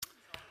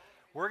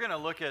We're going to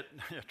look at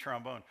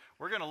trombone.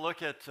 We're going to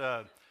look at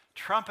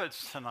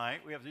trumpets tonight.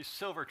 We have these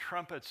silver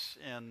trumpets,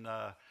 and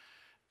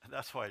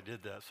that's why I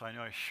did that. So I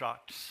know I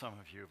shocked some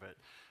of you, but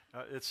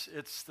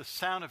it's the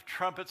sound of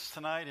trumpets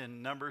tonight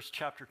in Numbers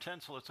chapter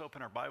 10. So let's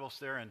open our Bibles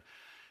there. And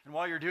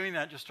while you're doing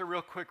that, just a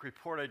real quick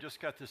report. I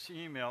just got this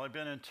email. I've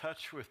been in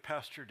touch with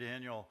Pastor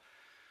Daniel.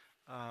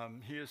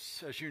 He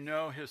is, as you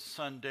know, his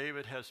son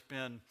David has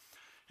been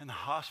in the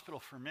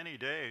hospital for many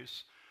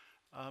days.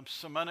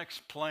 Some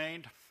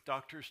unexplained.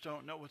 Doctors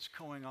don't know what's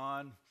going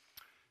on,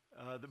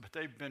 but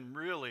they've been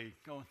really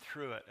going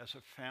through it as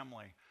a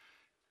family.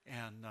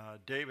 And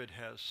David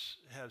has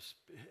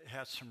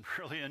had some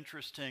really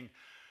interesting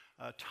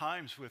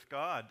times with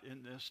God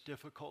in this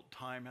difficult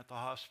time at the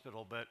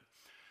hospital. But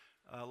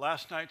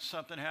last night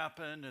something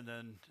happened, and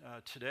then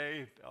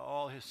today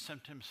all his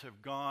symptoms have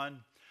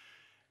gone.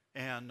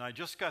 And I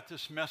just got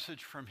this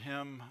message from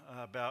him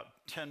about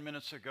 10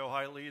 minutes ago.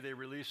 Hi, Lee, they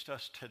released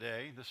us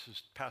today. This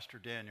is Pastor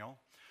Daniel.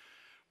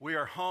 We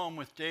are home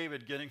with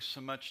David getting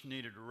some much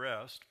needed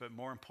rest, but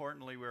more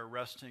importantly, we are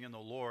resting in the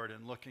Lord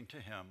and looking to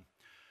him.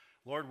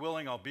 Lord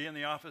willing, I'll be in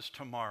the office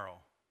tomorrow.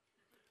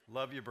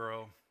 Love you,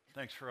 bro.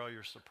 Thanks for all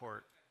your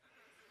support.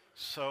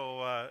 So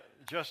I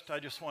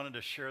just wanted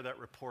to share that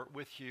report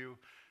with you.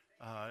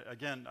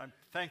 Again,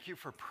 thank you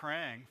for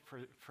praying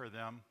for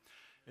them.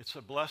 It's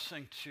a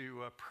blessing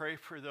to pray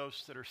for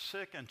those that are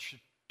sick and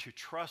to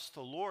trust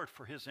the Lord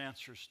for his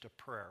answers to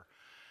prayer.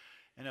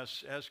 And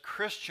as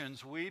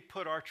Christians, we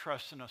put our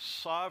trust in a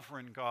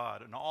sovereign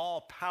God, an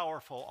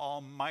all-powerful,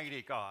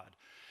 almighty God.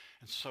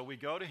 And so we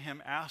go to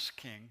him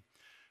asking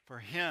for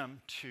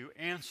him to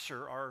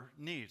answer our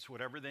needs,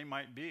 whatever they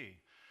might be.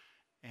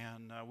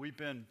 And we've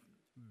been,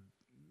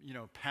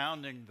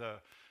 pounding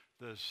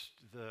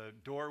the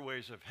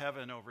doorways of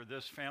heaven over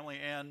this family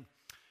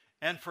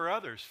and for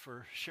others,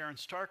 for Sharon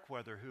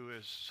Starkweather, who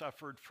has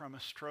suffered from a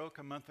stroke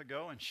a month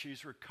ago, and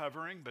she's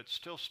recovering, but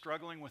still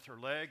struggling with her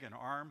leg and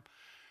arm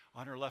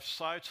on her left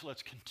side. So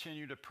let's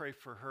continue to pray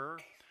for her.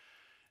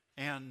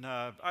 And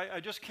I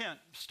just can't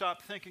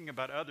stop thinking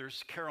about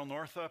others. Carol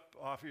Northup,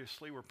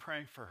 obviously, we're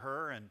praying for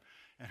her and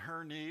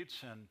her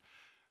needs. And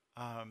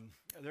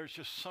there's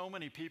just so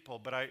many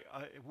people. But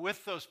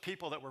with those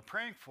people that we're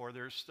praying for,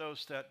 there's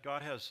those that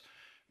God has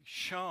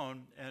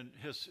shown and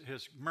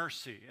his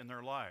mercy in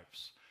their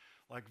lives,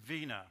 like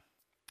Vina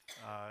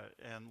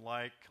and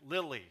like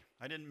Lily.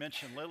 I didn't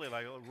mention Lily,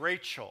 like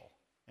Rachel.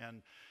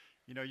 And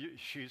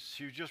she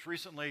was just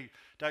recently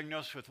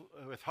diagnosed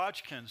with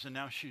Hodgkin's, and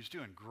now she's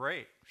doing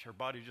great. Her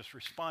body just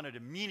responded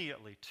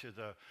immediately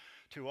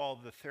to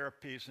all the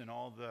therapies and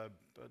all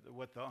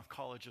what the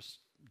oncologists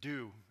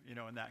do,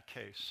 in that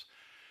case.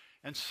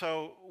 And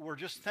so we're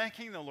just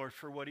thanking the Lord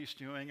for what he's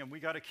doing, and we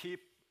got to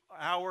keep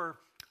our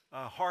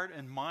heart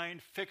and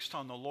mind fixed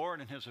on the Lord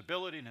and his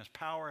ability and his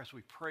power as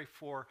we pray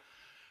for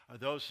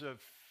those of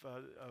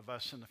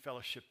us in the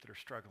fellowship that are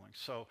struggling.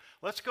 So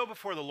let's go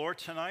before the Lord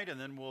tonight, and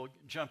then we'll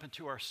jump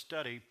into our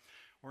study.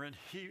 We're in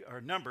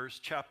Numbers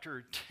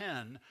chapter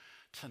 10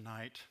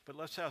 tonight, but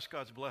let's ask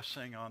God's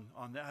blessing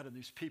on that and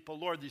these people.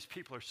 Lord, these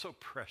people are so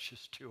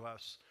precious to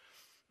us.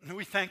 And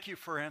we thank you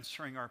for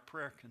answering our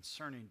prayer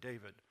concerning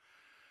David,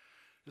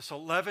 this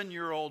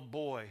 11-year-old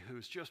boy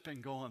who's just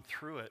been going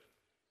through it.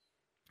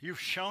 You've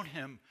shown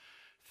him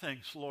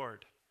things,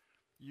 Lord.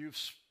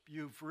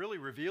 You've really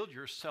revealed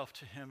yourself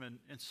to him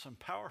in some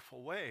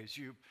powerful ways.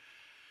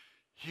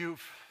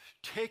 You've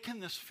taken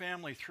this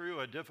family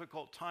through a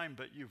difficult time,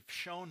 but you've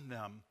shown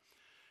them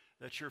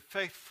that you're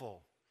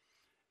faithful,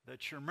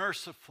 that you're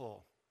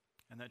merciful,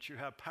 and that you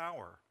have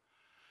power.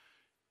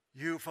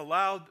 You've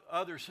allowed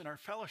others in our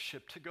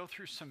fellowship to go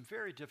through some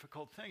very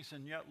difficult things,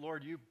 and yet,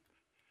 Lord, you've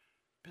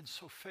been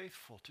so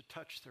faithful to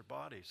touch their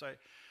bodies.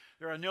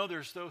 I know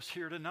there's those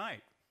here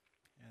tonight.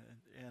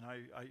 And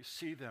I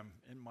see them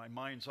in my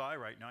mind's eye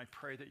right now. I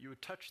pray that you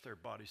would touch their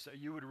bodies, that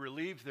you would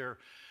relieve their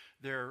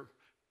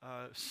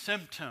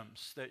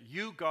symptoms, that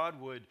you, God,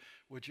 would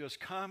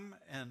just come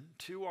and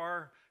to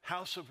our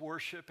house of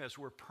worship as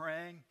we're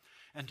praying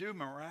and do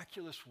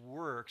miraculous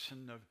works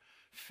in the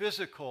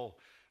physical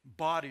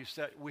bodies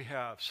that we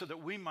have, so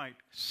that we might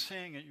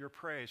sing at your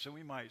praise and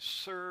we might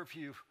serve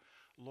you,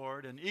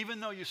 Lord. And even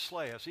though you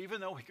slay us,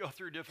 even though we go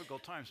through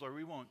difficult times, Lord,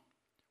 we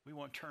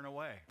won't turn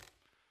away.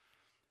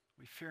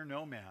 We fear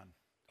no man.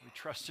 We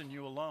trust in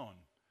you alone.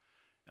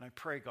 And I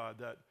pray, God,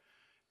 that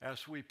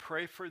as we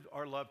pray for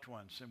our loved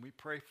ones, and we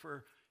pray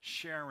for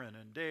Sharon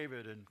and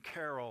David and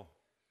Carol,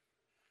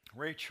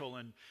 Rachel,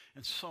 and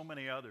so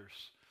many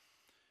others,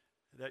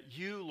 that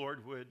you,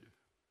 Lord, would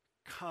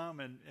come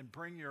and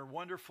bring your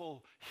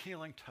wonderful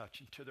healing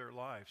touch into their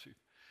lives. We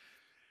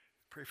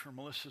pray for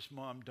Melissa's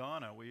mom,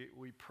 Donna.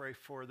 We pray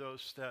for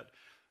those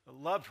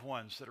loved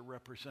ones that are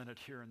represented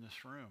here in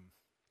this room.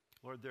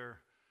 Lord,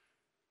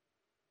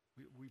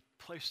 we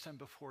place them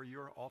before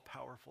your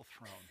all-powerful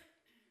throne.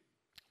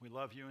 We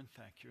love you and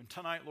thank you. And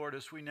tonight, Lord,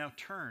 as we now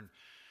turn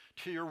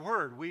to your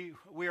word, we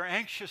are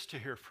anxious to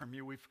hear from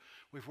you.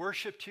 We've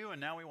worshiped you, and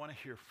now we want to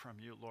hear from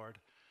you, Lord.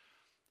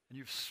 And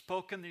you've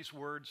spoken these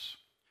words.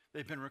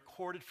 They've been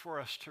recorded for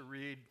us to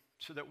read.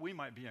 so that we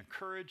might be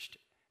encouraged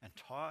and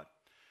taught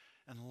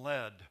and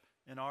led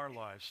in our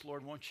lives.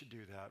 Lord, won't you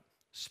do that?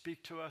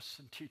 Speak to us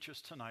and teach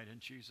us tonight. In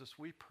Jesus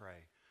we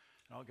pray.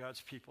 And all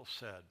God's people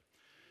said,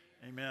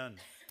 amen.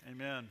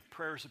 Amen.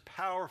 Prayer is a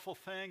powerful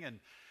thing, and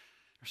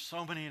there's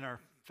so many in our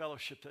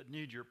fellowship that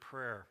need your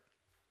prayer.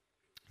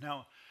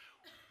 Now,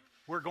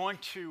 we're going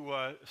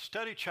to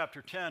study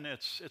chapter 10.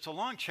 It's a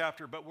long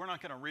chapter, but we're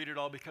not going to read it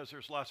all because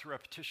there's lots of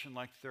repetition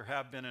like there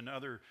have been in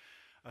other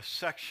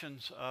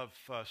sections of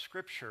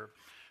Scripture.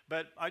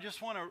 But I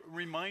just want to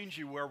remind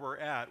you where we're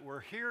at.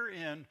 We're here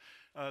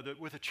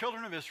with the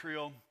children of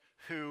Israel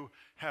who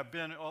have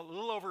been a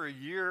little over a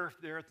year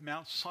there at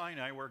Mount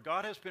Sinai, where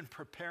God has been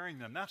preparing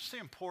them. That's the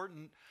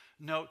important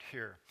note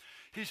here.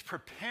 He's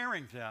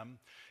preparing them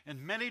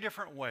in many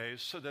different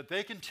ways so that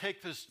they can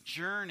take this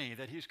journey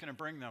that he's going to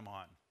bring them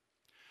on.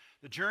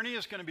 The journey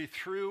is going to be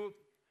through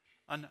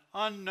an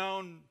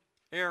unknown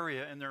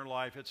area in their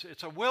life.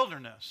 It's a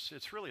wilderness.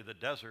 It's really the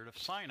desert of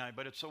Sinai,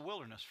 but it's a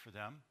wilderness for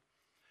them.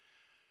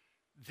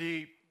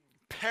 The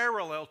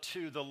parallel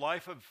to the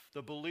life of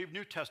the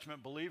New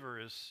Testament believer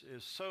is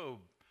so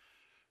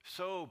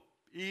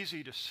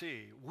easy to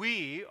see.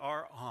 We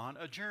are on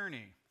a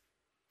journey.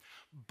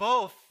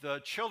 Both the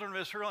children of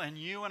Israel and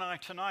you and I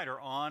tonight are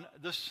on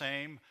the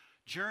same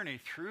journey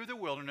through the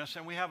wilderness,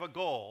 and we have a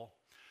goal.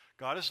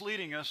 God is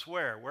leading us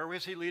where? Where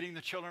is he leading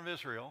the children of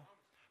Israel?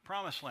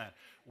 Promised land.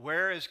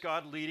 Where is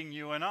God leading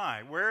you and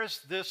I? Where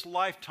is this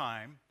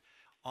lifetime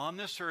on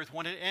this earth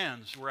when it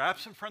ends? We're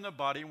absent from the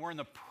body, and we're in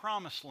the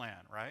promised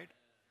land, right?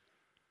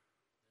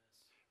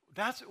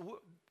 That's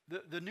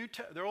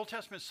the Old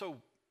Testament is so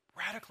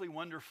radically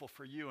wonderful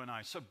for you and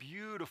I, so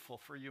beautiful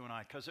for you and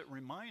I, because it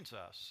reminds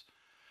us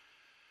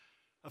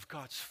of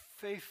God's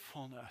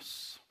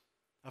faithfulness,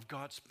 of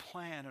God's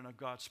plan, and of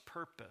God's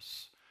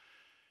purpose.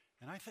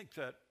 And I think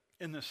that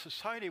in the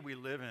society we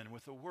live in,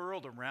 with the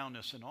world around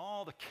us and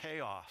all the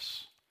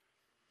chaos,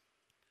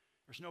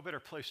 there's no better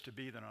place to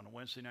be than on a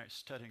Wednesday night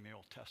studying the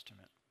Old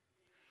Testament,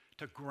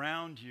 to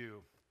ground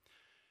you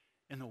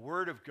in the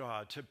Word of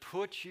God, to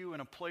put you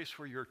in a place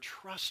where you're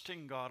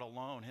trusting God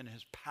alone in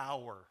his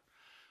power.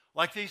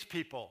 Like these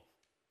people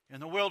in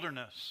the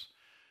wilderness,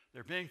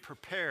 they're being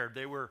prepared.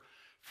 They were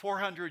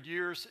 400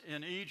 years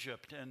in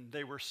Egypt, and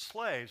they were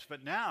slaves,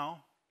 but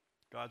now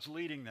God's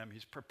leading them.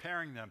 He's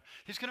preparing them.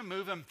 He's going to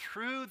move them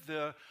through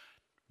the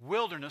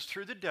wilderness,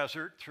 through the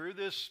desert, through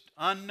this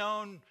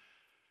unknown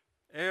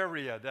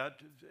area that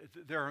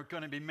there are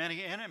going to be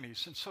many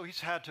enemies. And so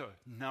he's had to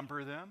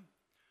number them,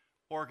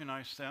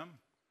 organize them,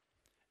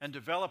 and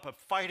develop a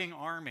fighting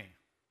army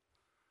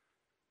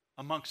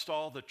amongst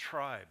all the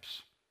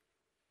tribes.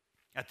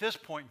 At this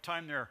point in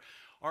time, there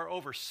are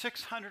over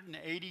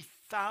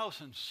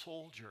 680,000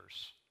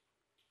 soldiers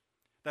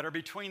that are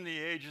between the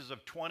ages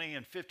of 20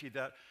 and 50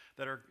 that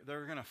are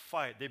going to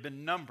fight. They've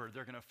been numbered.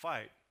 They're going to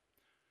fight.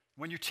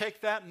 When you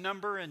take that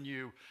number and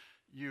you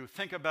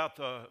think about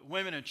the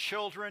women and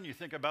children, you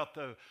think about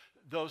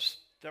those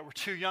that were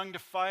too young to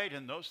fight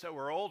and those that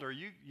were older,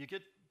 you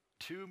get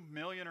 2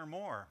 million or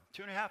more,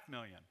 2.5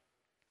 million,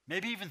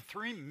 maybe even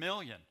 3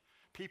 million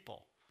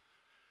people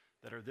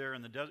that are there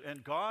in the desert.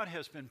 And God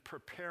has been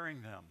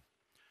preparing them.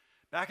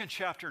 Back in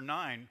chapter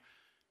 9,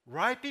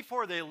 right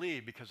before they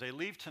leave, because they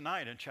leave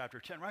tonight in chapter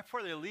 10, right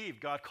before they leave,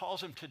 God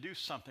calls them to do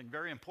something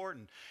very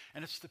important,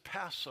 and it's the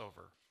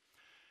Passover.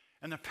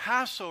 And the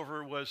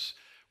Passover was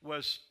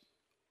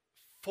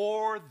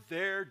for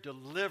their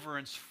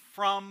deliverance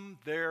from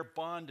their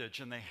bondage,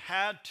 and they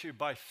had to,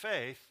 by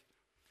faith,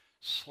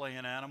 slay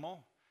an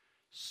animal,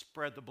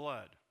 spread the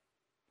blood.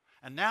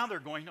 And now they're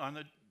going on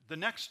the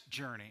next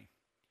journey.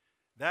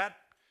 That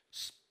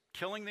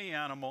killing the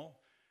animal,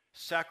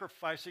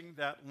 sacrificing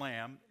that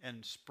lamb,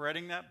 and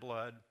spreading that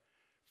blood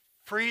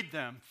freed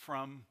them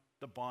from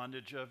the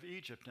bondage of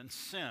Egypt and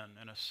sin,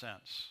 in a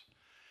sense.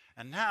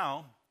 And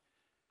now,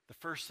 the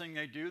first thing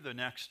they do the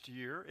next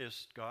year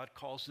is God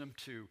calls them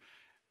to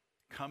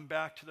come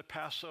back to the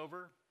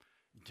Passover,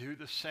 do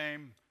the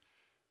same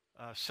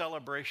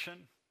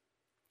celebration.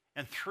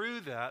 And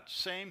through that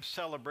same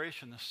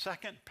celebration, the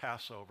second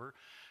Passover,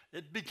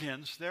 it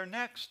begins their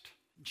next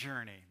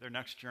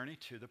journey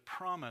to the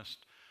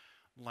promised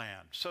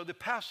land. So the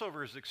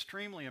Passover is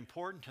extremely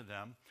important to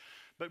them.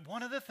 But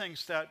one of the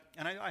things that,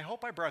 and I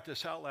hope I brought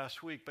this out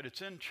last week, but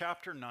it's in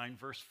chapter 9,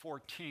 verse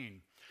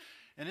 14.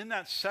 And in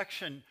that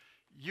section,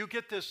 you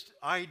get this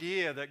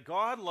idea that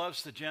God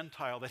loves the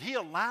Gentile, that he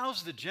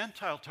allows the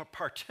Gentile to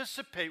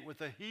participate with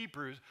the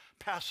Hebrews'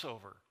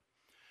 Passover.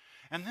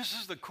 And this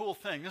is the cool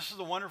thing. This is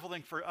the wonderful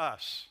thing for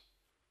us.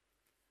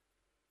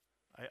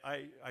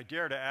 I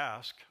dare to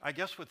ask, I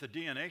guess with the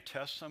DNA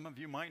test, some of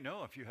you might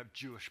know if you have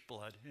Jewish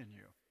blood in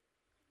you.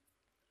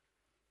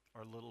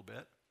 Or a little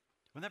bit.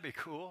 Wouldn't that be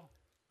cool?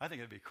 I think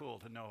it'd be cool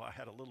to know I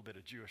had a little bit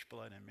of Jewish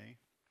blood in me.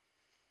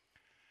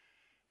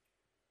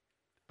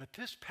 But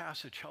this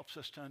passage helps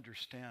us to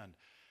understand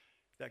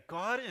that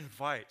God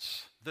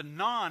invites the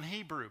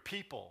non-Hebrew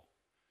people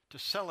to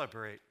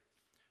celebrate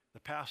the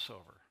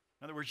Passover.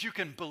 In other words, you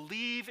can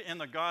believe in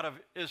the God of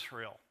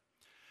Israel.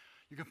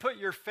 You can put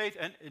your faith,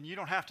 and you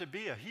don't have to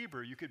be a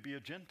Hebrew. You could be a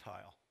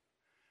Gentile.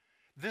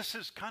 This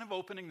is kind of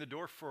opening the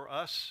door for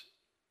us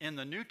in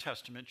the New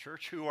Testament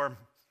church who are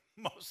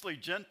mostly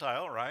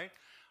Gentile, right?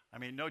 I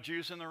mean, no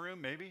Jews in the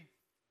room, maybe?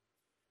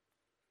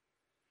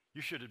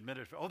 You should admit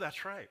it. Oh,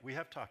 that's right. We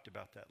have talked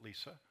about that,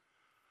 Lisa.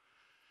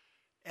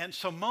 And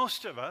so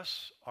most of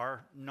us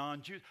are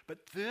non-Jews. But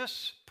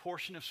this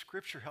portion of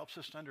Scripture helps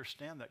us to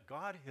understand that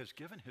God has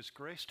given his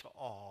grace to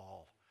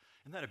all.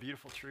 Isn't that a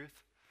beautiful truth?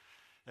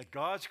 That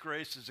God's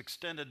grace is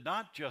extended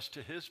not just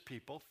to his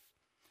people,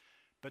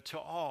 but to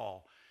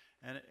all.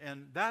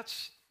 And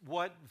that's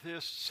what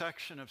this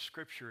section of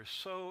Scripture is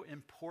so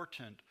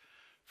important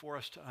for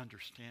us to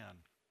understand.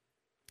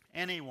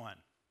 Anyone,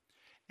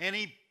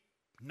 any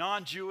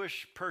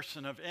non-Jewish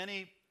person of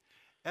any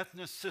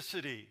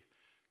ethnicity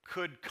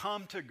could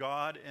come to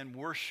God and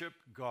worship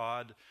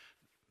God,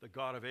 the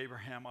God of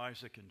Abraham,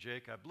 Isaac, and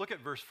Jacob. Look at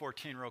verse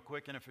 14 real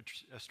quick. And if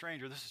a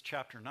stranger, this is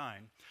chapter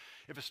 9,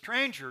 if a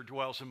stranger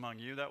dwells among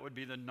you, that would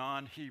be the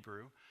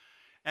non-Hebrew,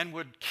 and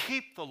would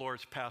keep the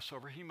Lord's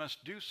Passover, he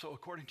must do so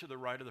according to the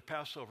rite of the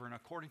Passover and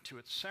according to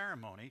its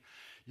ceremony.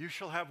 You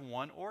shall have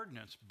one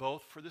ordinance,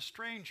 both for the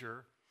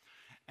stranger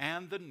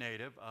and the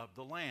native of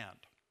the land.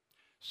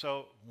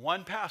 So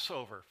one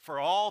Passover for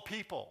all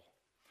people,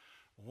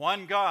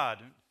 one God,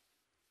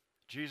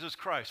 Jesus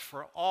Christ,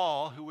 for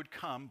all who would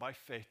come by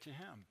faith to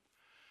him.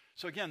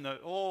 So again, the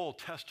Old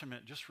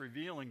Testament just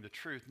revealing the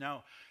truth.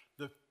 Now,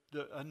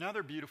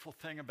 another beautiful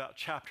thing about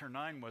chapter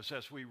 9 was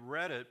as we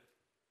read it,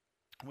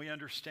 we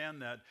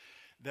understand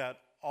that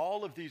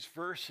all of these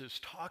verses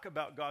talk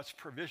about God's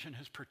provision,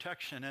 his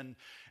protection,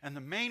 and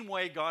the main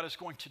way God is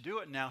going to do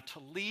it now to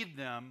lead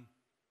them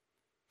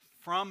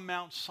from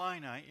Mount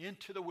Sinai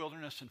into the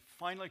wilderness and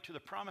finally to the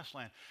promised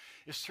land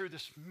is through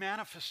this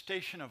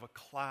manifestation of a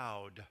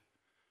cloud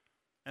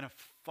and a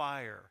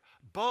fire.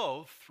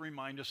 Both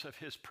remind us of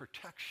his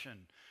protection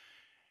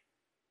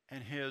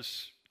and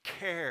his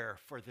care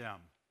for them.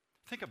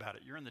 Think about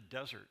it. You're in the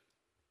desert.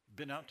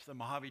 Been out to the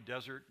Mojave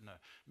Desert in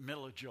the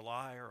middle of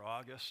July or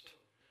August.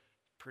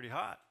 Pretty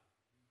hot.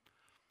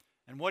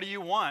 And what do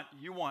you want?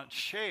 You want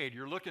shade.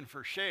 You're looking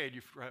for shade.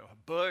 You've got a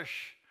bush,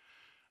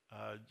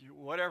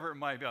 whatever it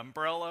might be,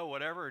 umbrella,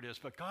 whatever it is.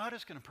 But God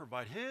is going to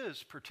provide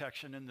his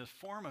protection in the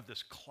form of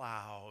this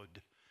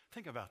cloud.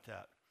 Think about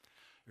that.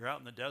 You're out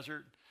in the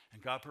desert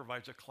and God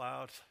provides a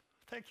cloud.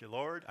 Thank you,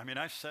 Lord. I mean,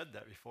 I've said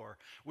that before.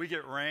 We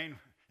get rain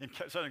in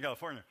Southern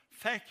California.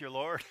 Thank you,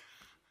 Lord.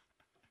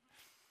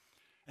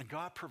 And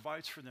God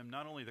provides for them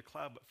not only the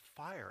cloud, but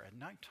fire at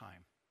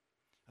nighttime.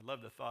 I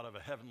love the thought of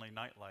a heavenly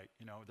nightlight.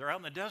 You know, they're out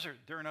in the desert.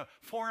 They're in a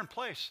foreign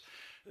place.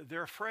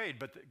 They're afraid,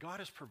 but God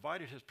has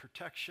provided his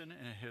protection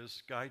and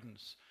his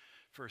guidance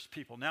for his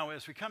people. Now,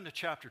 as we come to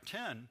chapter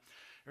 10,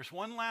 there's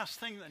one last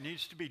thing that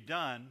needs to be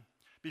done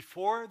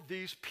before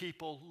these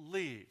people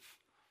leave.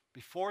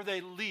 Before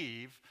they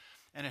leave,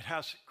 and it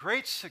has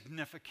great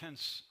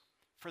significance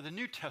for the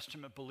New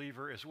Testament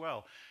believer as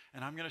well.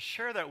 And I'm going to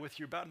share that with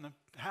you about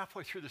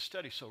halfway through the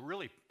study, so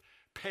really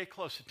pay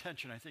close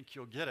attention. I think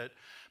you'll get it.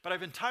 But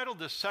I've entitled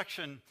this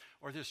section,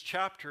 or this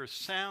chapter,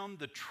 Sound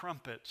the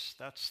Trumpets.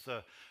 That's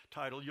the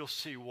title. You'll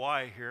see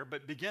why here.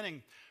 But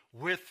beginning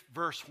with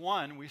verse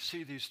 1, we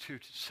see these two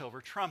silver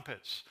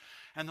trumpets.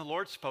 And the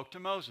Lord spoke to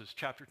Moses,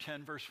 chapter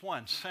 10, verse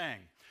 1, saying,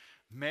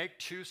 "Make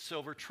 2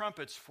 silver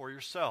trumpets for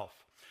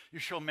yourself. You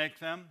shall make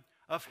them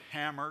of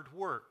hammered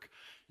work.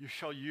 You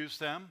shall use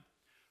them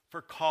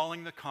for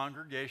calling the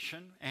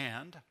congregation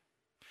and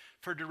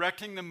for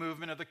directing the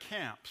movement of the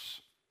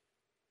camps.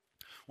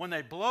 When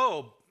they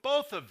blow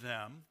both of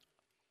them,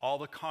 all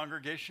the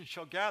congregation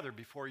shall gather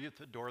before you at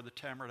the door of the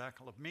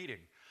tabernacle of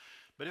meeting.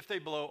 But if they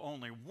blow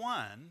only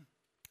one,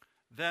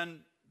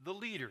 then the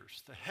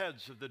leaders, the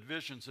heads of the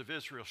divisions of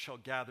Israel, shall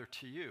gather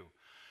to you.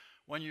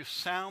 When you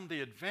sound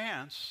the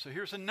advance," so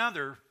here's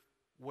another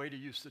way to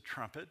use the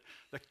trumpet,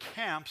 "the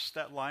camps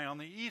that lie on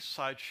the east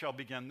side shall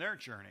begin their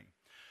journey.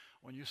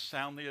 When you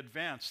sound the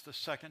advance the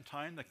second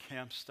time, the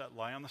camps that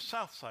lie on the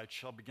south side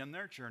shall begin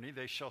their journey.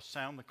 They shall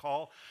sound the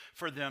call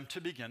for them to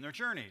begin their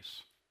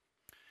journeys.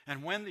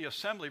 And when the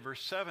assembly,"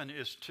 verse 7,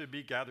 "is to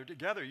be gathered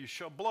together, you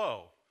shall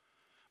blow,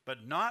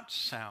 but not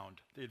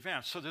sound the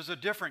advance." So there's a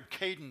different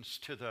cadence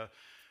to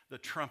the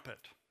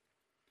trumpet.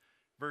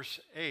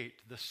 Verse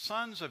 8, "The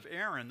sons of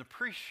Aaron, the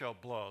priest, shall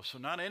blow." So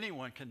not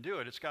anyone can do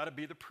it. It's got to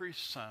be the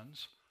priest's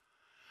sons.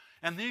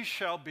 "And these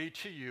shall be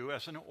to you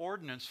as an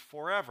ordinance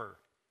forever,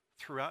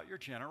 throughout your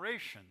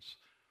generations.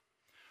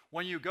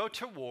 When you go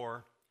to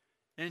war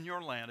in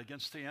your land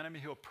against the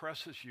enemy who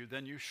oppresses you,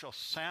 then you shall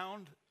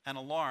sound an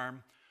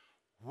alarm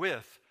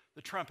with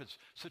the trumpets."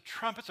 So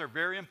trumpets are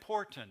very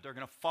important. They're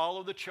going to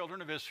follow the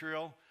children of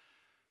Israel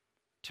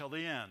till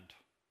the end.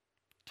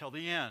 Till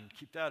the end.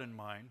 Keep that in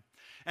mind.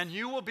 "And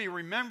you will be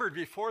remembered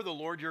before the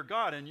Lord your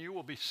God, and you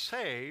will be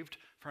saved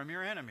from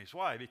your enemies."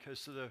 Why?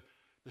 Because of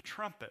the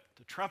trumpet.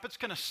 The trumpet's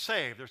going to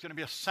save. There's going to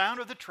be a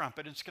sound of the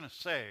trumpet, and it's going to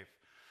save.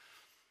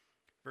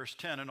 Verse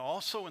 10, "And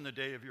also in the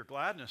day of your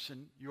gladness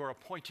and your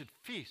appointed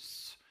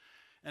feasts,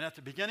 and at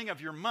the beginning of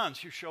your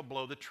months you shall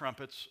blow the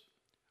trumpets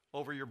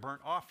over your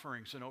burnt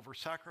offerings and over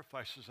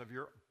sacrifices of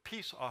your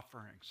peace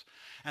offerings.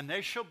 And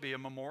they shall be a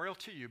memorial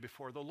to you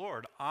before the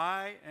Lord.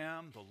 I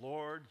am the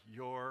Lord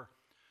your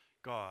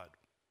God.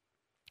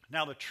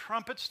 Now, the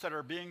trumpets that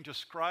are being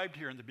described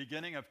here in the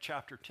beginning of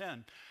chapter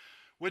 10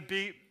 would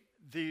be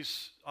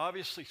these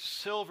obviously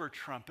silver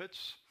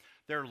trumpets.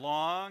 They're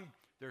long,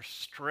 they're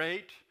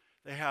straight,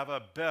 they have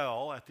a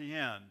bell at the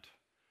end.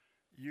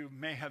 You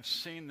may have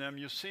seen them.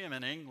 You see them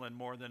in England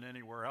more than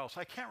anywhere else.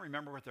 I can't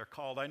remember what they're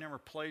called. I never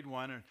played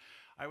one. And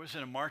I was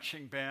in a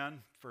marching band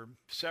for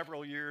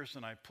several years,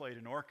 and I played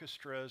in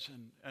orchestras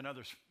and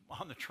others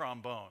on the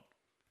trombone.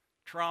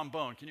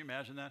 Trombone, can you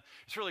imagine that?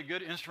 It's a really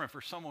good instrument for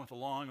someone with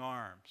long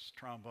arms,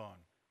 trombone.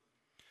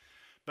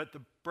 But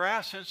the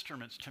brass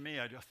instruments, to me,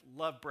 I just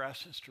love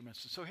brass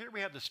instruments. And so here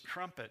we have this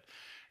trumpet.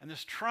 And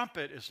this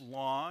trumpet is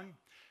long,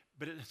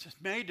 but it's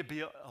made to be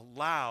a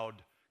loud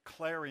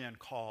clarion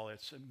call.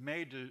 It's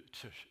made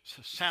to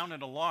sound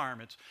an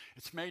alarm.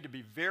 It's made to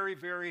be very,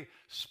 very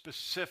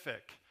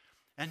specific.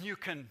 And you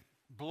can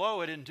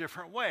blow it in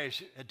different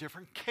ways, at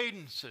different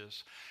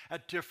cadences,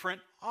 at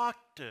different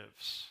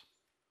octaves.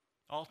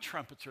 All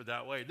trumpets are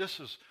that way. This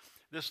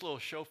little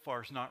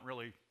shofar is not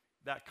really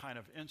that kind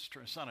of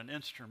instrument. It's not an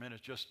instrument.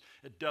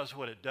 It does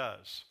what it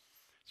does.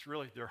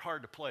 They're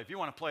hard to play. If you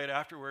want to play it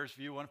afterwards, if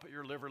you want to put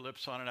your liver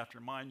lips on it after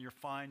mine, you're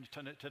fine.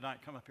 Tonight,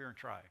 come up here and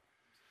try.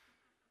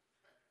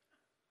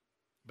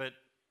 But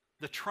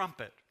the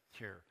trumpet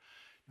here,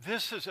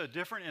 this is a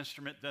different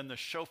instrument than the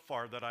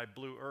shofar that I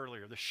blew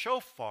earlier. The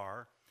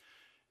shofar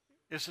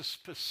is a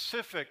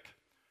specific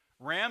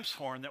ram's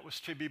horn that was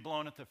to be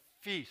blown at the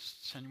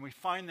feasts. And we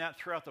find that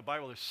throughout the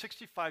Bible. There's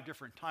 65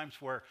 different times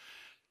where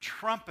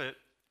trumpet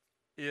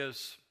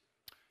is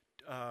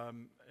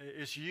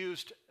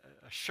used,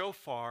 a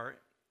shofar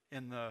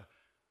in the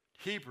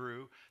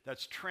Hebrew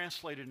that's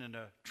translated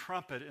into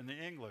trumpet in the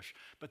English.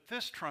 But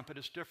this trumpet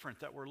is different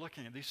that we're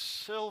looking at. These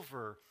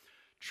silver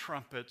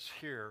trumpets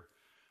here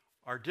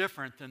are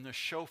different than the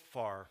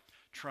shofar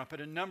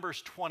trumpet. In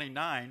Numbers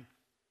 29,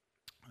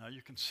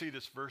 you can see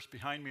this verse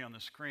behind me on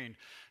the screen.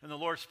 And the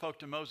Lord spoke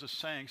to Moses,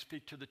 saying,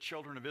 speak to the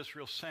children of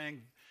Israel,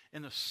 saying,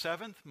 in the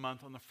 7th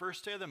month, on the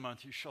first day of the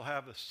month, you shall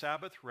have a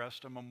Sabbath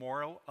rest, a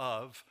memorial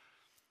of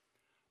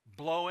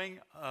blowing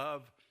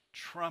of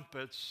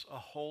trumpets, a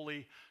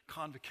holy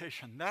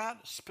convocation. That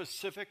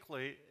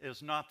specifically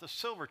is not the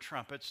silver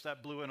trumpets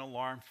that blew an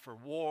alarm for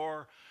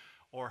war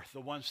or the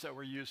ones that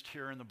were used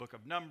here in the book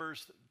of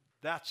Numbers.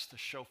 That's the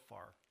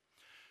shofar.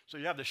 So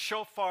you have the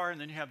shofar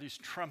and then you have these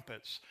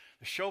trumpets.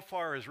 The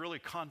shofar is really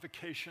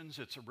convocations.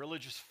 It's a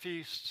religious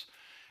feasts.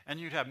 And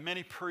you'd have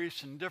many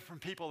priests and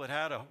different people that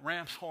had a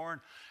ram's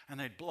horn and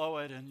they'd blow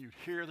it and you'd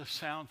hear the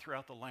sound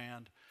throughout the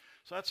land.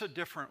 So that's a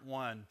different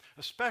one.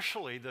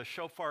 Especially the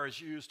shofar is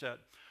used at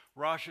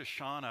Rosh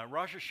Hashanah.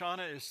 Rosh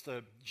Hashanah is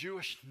the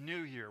Jewish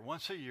New Year.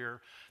 Once a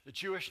year, the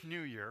Jewish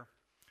New Year.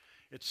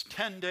 It's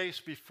 10 days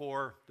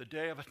before the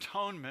Day of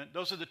Atonement.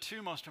 Those are the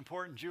two most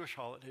important Jewish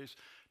holidays,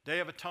 Day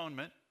of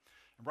Atonement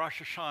and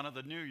Rosh Hashanah,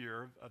 the New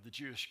Year of the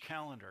Jewish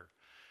calendar.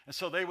 And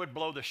so they would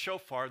blow the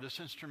shofar, this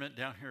instrument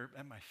down here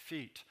at my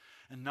feet,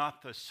 and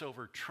not the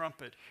silver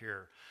trumpet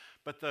here.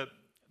 But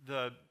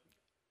the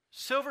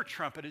silver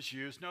trumpet is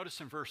used, notice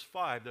in verse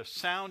 5, the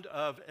sound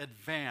of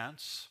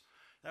advance.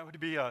 That would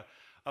be a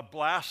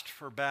blast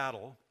for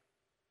battle.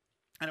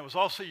 And it was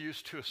also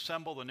used to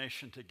assemble the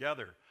nation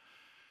together,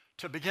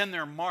 to begin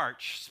their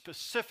march,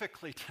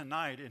 specifically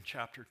tonight in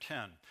chapter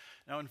 10.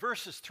 Now in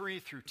verses 3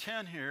 through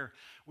 10 here,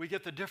 we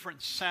get the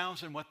different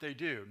sounds and what they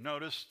do.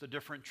 Notice the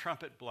different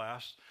trumpet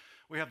blasts.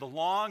 We have the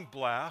long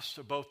blast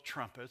of both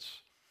trumpets.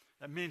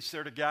 That means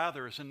they're to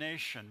gather as a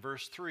nation.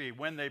 Verse 3,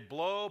 when they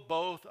blow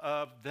both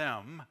of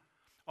them,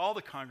 all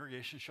the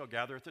congregation shall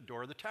gather at the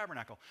door of the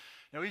tabernacle.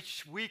 Now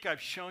each week I've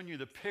shown you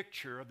the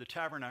picture of the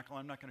tabernacle.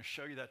 I'm not going to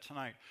show you that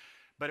tonight.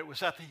 But it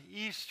was at the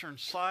eastern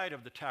side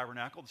of the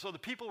tabernacle. So the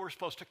people were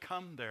supposed to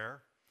come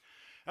there.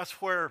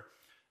 That's where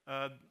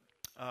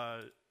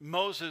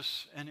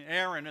Moses and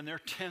Aaron and their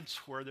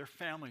tents were, their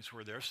families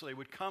were there. So they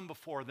would come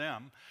before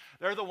them.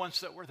 They're the ones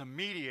that were the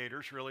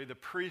mediators, really, the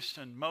priest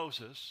and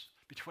Moses,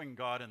 between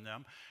God and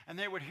them. And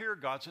they would hear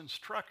God's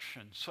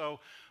instruction.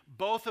 So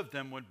both of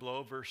them would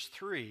blow, verse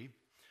 3.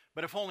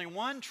 But if only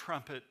one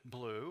trumpet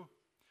blew,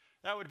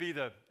 that would be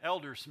the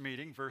elders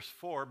meeting, verse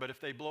 4. But if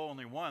they blow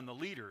only one, the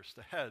leaders,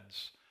 the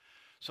heads.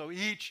 So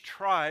each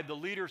tribe, the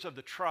leaders of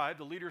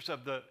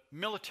the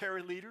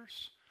military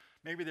leaders,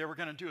 maybe they were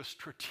going to do a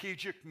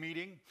strategic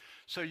meeting.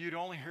 So you'd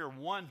only hear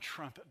one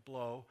trumpet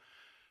blow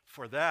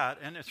for that.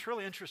 And it's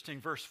really interesting.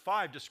 Verse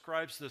 5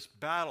 describes this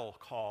battle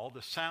call,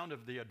 the sound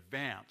of the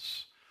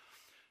advance.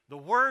 The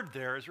word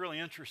there is really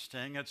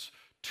interesting. It's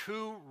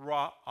tu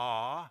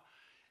ra'ah.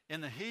 In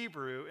the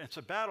Hebrew, it's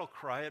a battle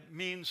cry. It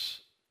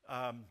means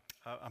a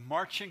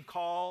marching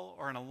call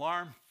or an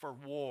alarm for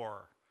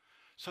war.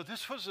 So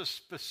this was a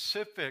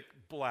specific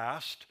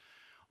blast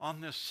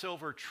on this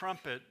silver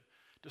trumpet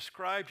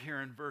described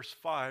here in verse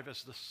 5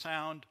 as the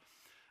sound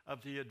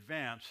of the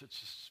advance. It's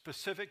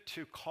specific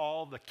to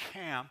call the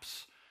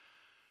camps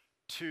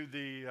to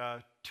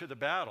the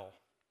battle.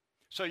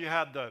 So you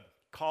had the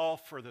call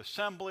for the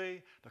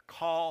assembly, the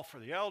call for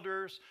the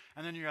elders,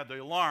 and then you had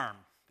the alarm.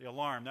 The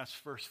alarm, that's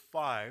verse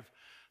 5.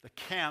 The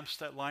camps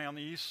that lie on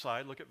the east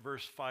side, look at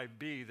verse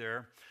 5b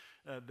there.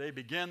 They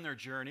begin their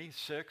journey,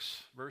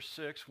 verse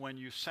 6, when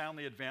you sound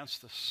the advance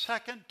the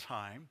second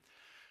time,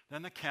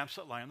 then the camps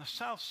that lie on the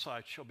south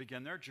side shall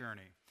begin their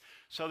journey.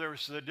 So there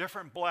was the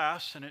different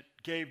blasts, and it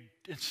gave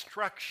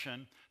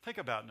instruction. Think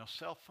about it, no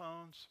cell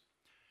phones.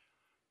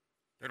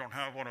 They don't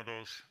have one of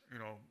those,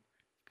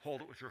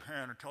 hold it with your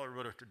hand and tell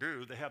everybody what to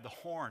do. They have the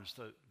horns,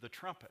 the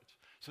trumpets.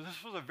 So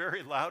this was a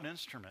very loud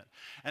instrument.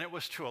 And it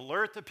was to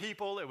alert the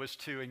people. It was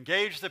to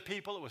engage the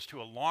people. It was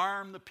to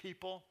alarm the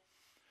people.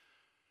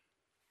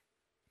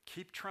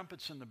 Keep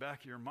trumpets in the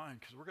back of your mind,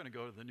 because we're going to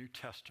go to the New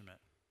Testament.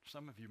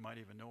 Some of you might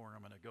even know where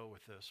I'm going to go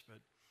with this. But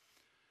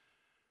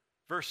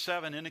verse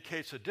 7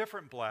 indicates a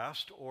different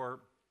blast or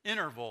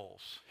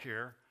intervals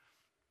here,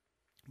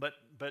 but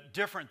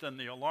different than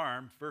the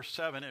alarm. Verse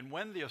 7, and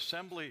when the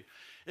assembly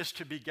is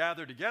to be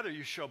gathered together,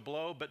 you shall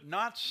blow, but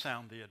not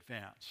sound the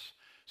advance.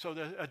 So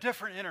a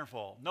different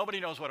interval. Nobody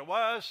knows what it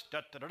was.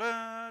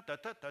 Da-da-da-da,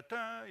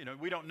 da-da-da-da.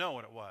 We don't know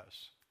what it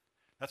was.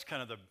 That's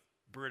kind of the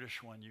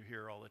British one you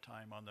hear all the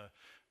time on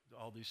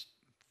all these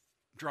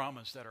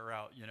dramas that are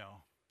out, You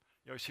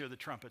always hear the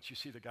trumpets. You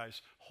see the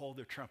guys hold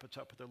their trumpets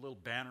up with their little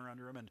banner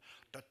under them and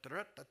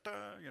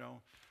da-da-da-da-da,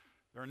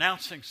 they're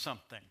announcing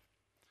something.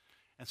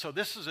 And so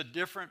this is a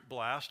different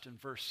blast in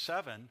verse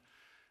 7,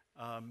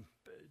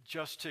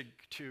 just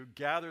to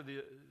gather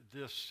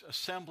this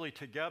assembly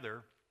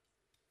together,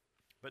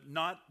 but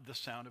not the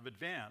sound of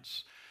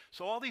advance.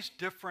 So all these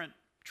different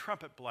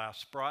trumpet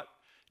blasts brought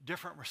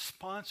different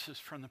responses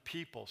from the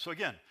people. So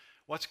again,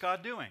 what's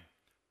God doing?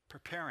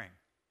 Preparing,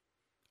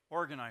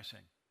 organizing,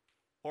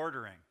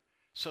 ordering,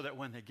 so that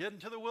when they get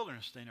into the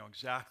wilderness, they know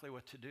exactly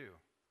what to do.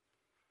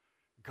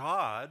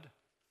 God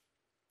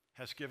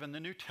has given the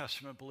New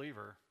Testament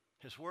believer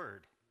his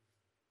word.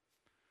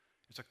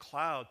 It's a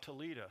cloud to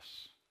lead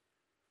us.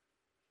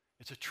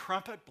 It's a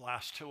trumpet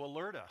blast to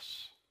alert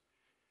us.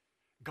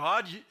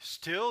 God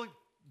still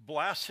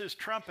blasts his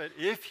trumpet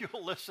if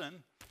you'll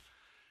listen.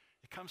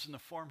 It comes in the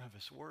form of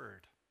his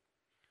word.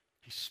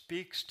 He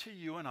speaks to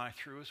you and I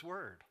through his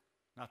word,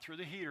 not through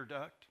the heater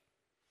duct,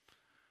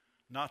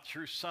 not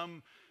through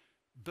some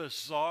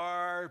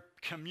bizarre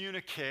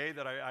communique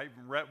that I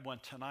read one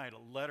tonight,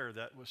 a letter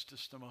that was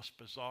just the most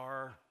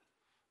bizarre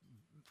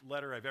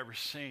letter I've ever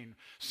seen,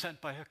 sent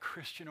by a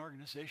Christian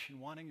organization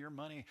wanting your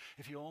money.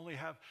 If you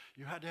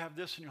had to have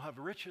this, and you'll have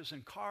riches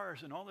and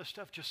cars and all this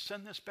stuff, just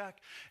send this back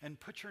and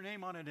put your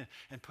name on it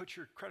and put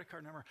your credit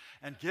card number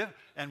and give,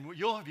 and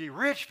you'll be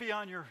rich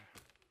beyond your.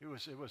 It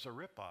was a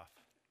ripoff.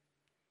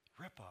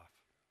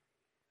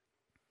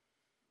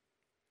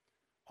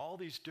 All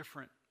these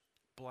different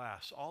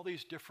blasts, all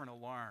these different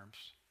alarms,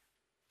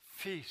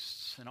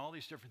 feasts, and all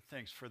these different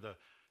things for the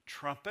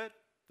trumpet,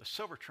 the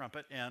silver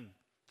trumpet, and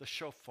the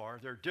shofar.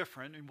 They're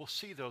different, and we'll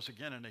see those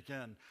again and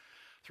again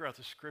throughout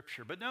the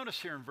scripture. But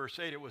notice here in verse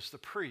 8, it was the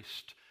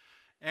priest.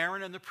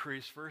 Aaron and the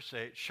priest, verse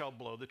 8, shall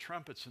blow the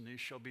trumpets, and these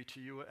shall be to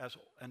you as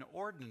an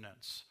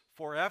ordinance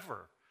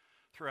forever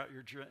throughout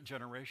your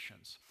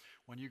generations.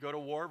 When you go to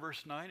war,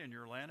 verse 9, in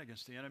your land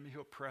against the enemy who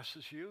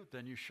oppresses you,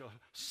 then you shall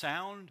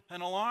sound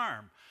an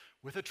alarm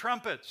with the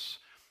trumpets,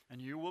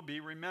 and you will be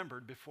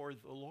remembered before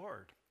the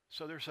Lord.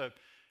 So there's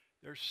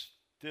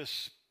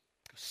this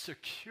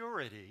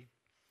security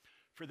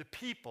for the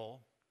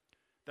people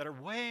that are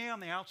way on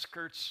the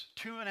outskirts,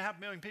 2.5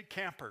 million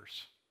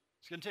campers.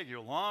 It's going to take you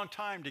a long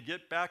time to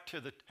get back to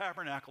the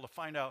tabernacle to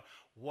find out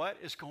what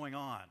is going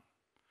on.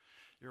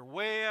 You're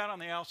way out on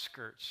the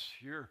outskirts.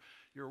 You're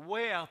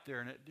way out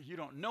there, and you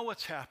don't know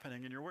what's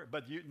happening,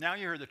 but now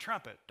you hear the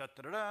trumpet.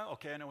 Da-da-da-da.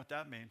 Okay, I know what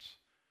that means.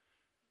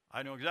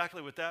 I know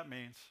exactly what that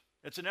means.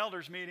 It's an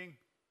elders meeting.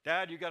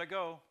 Dad, you got to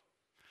go.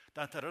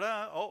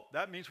 Da-da-da-da. Oh,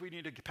 that means we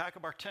need to pack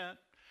up our tent.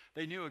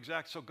 They knew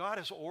exactly. So God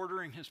is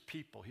ordering his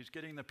people. He's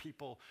getting the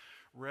people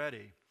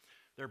ready.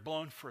 They're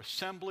blown for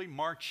assembly,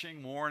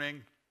 marching,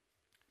 warning,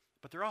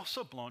 but they're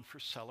also blown for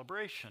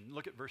celebration.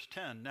 Look at verse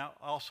 10. Now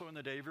also in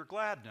the day of your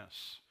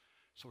gladness.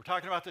 So we're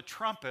talking about the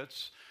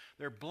trumpets.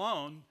 They're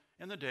blown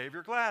in the day of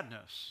your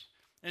gladness,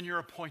 in your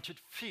appointed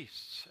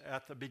feasts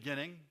at the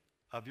beginning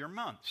of your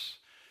months.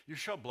 You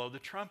shall blow the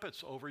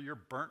trumpets over your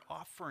burnt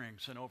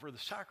offerings and over the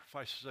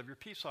sacrifices of your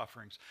peace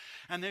offerings,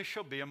 and they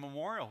shall be a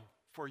memorial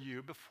for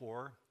you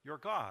before your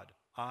God.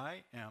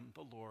 I am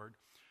the Lord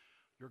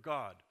your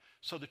God.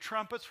 So the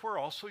trumpets were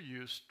also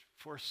used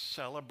for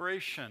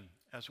celebration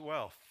as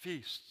well,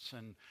 feasts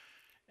and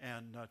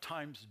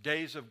times,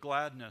 days of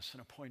gladness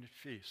and appointed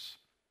feasts.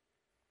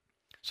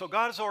 So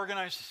God has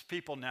organized his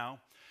people now.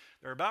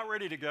 They're about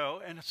ready to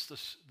go, and it's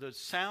the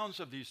sounds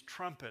of these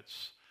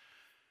trumpets.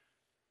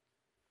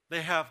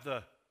 They have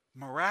the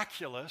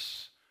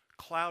miraculous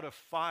cloud of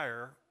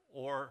fire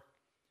or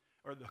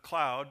the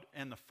cloud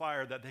and the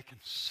fire that they can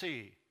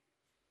see.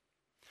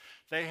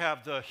 They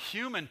have the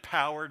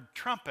human-powered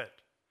trumpet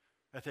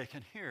that they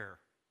can hear.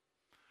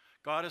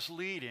 God is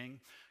leading.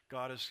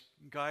 God is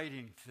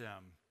guiding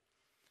them.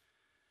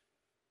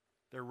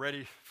 They're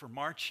ready for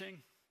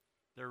marching.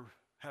 They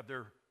have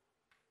their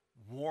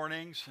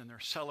warnings and their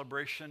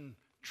celebration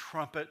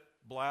trumpet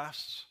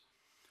blasts.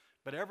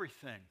 But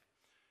everything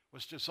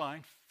was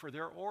designed for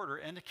their order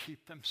and to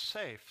keep them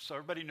safe. So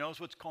everybody knows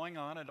what's going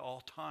on at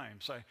all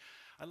times.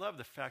 I love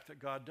the fact that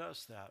God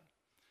does that.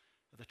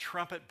 The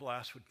trumpet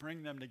blast would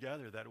bring them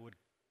together, that it would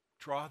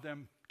draw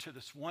them to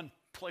this one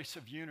place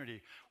of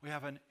unity. We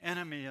have an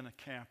enemy in the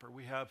camp, or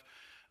we have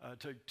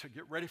to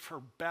get ready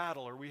for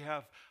battle, or we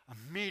have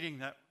a meeting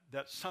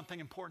that something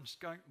important is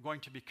going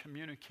to be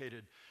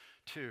communicated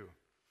to.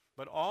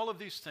 But all of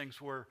these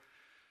things were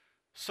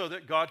so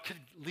that God could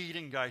lead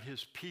and guide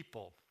his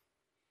people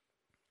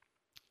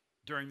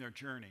during their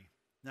journey.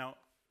 Now,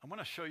 I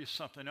want to show you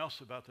something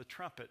else about the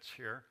trumpets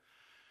here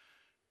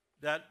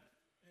that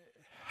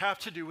have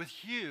to do with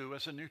you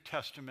as a New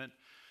Testament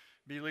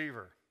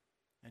believer.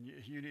 And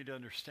you need to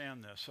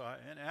understand this.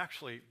 And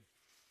actually,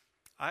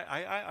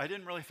 I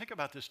didn't really think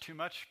about this too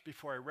much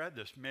before I read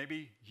this.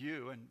 Maybe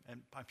you,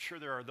 and I'm sure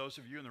there are those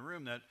of you in the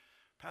room that,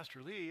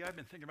 Pastor Lee, I've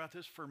been thinking about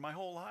this for my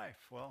whole life.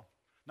 Well,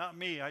 not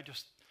me.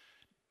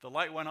 The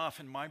light went off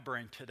in my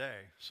brain today.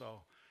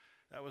 So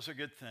that was a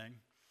good thing.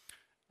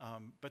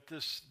 But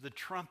the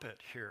trumpet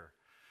here.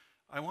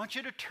 I want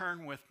you to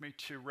turn with me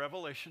to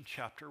Revelation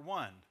chapter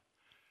 1.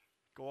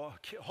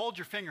 Hold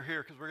your finger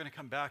here, because we're going to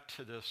come back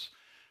to this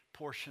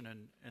portion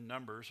in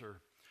Numbers, or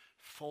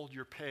fold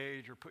your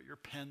page or put your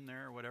pen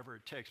there, or whatever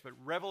it takes. But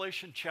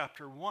Revelation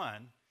chapter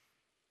 1,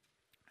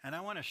 and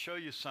I want to show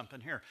you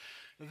something here.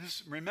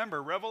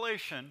 Remember,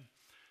 Revelation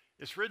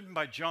is written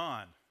by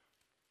John.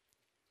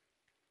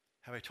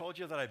 Have I told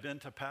you that I've been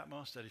to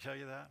Patmos? Did I tell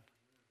you that?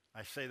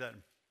 I say that,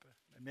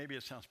 maybe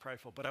it sounds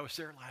prideful, but I was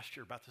there last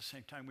year about the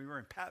same time. We were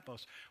in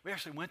Patmos. We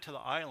actually went to the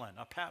island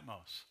of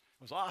Patmos.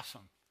 It was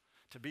awesome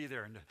to be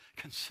there and to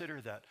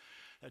consider that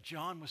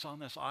John was on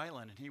this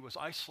island and he was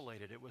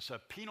isolated. It was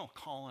a penal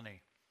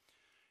colony.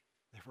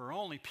 There were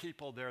only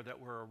people there that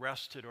were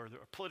arrested or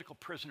political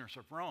prisoners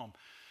of Rome.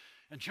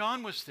 And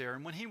John was there,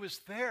 and when he was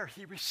there,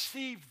 he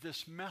received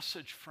this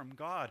message from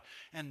God.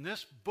 And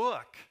this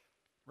book,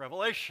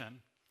 Revelation,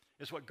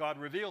 is what God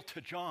revealed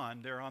to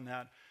John there on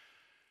that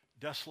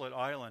desolate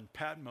island,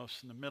 Patmos,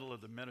 in the middle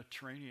of the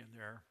Mediterranean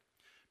there.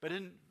 But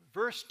in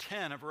verse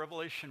 10 of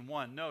Revelation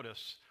 1,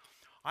 notice,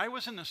 I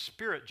was in the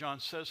Spirit, John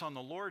says, on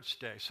the Lord's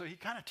day. So he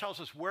kind of tells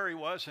us where he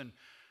was, and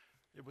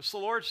it was the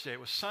Lord's day. It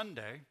was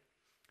Sunday,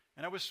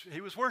 and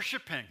he was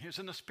worshiping. He was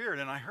in the Spirit,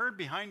 and I heard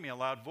behind me a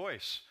loud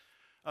voice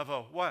of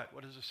a what?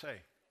 What does it say?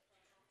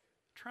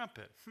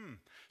 Trumpet.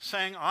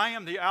 Saying, I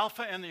am the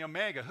Alpha and the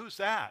Omega. Who's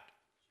that?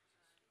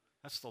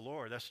 That's the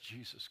Lord. That's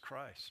Jesus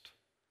Christ.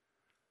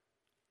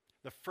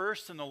 The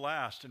first and the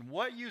last. And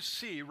what you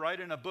see, write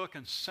in a book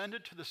and send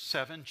it to the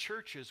 7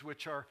 churches,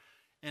 which are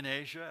in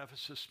Asia,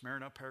 Ephesus,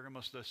 Smyrna,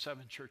 Pergamos, the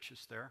 7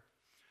 churches there.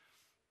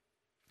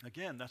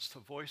 Again, that's the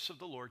voice of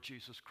the Lord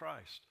Jesus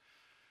Christ.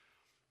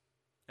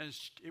 And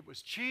it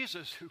was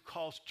Jesus who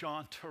caused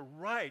John to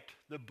write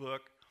the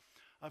book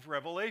of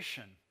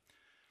Revelation.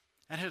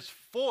 And his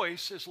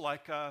voice is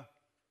like a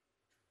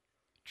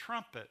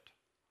trumpet,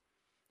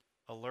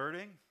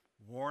 alerting,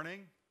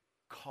 warning,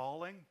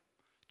 calling,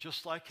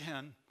 just like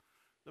in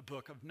the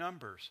book of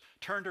Numbers.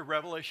 Turn to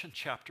Revelation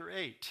chapter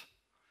 8.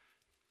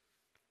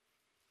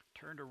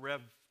 Turn to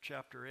Rev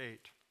chapter 8.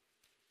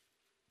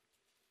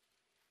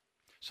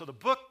 So the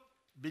book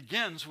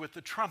begins with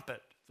the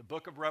trumpet, the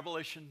book of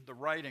Revelation, the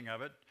writing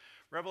of it.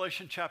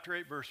 Revelation chapter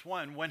 8, verse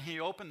 1, when he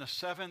opened the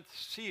 7th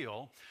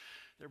seal,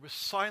 there was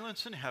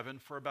silence in heaven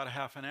for about a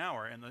half an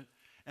hour.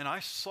 And I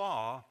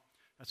saw,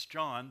 that's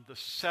John, the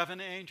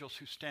 7 angels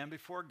who stand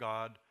before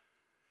God,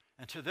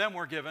 and to them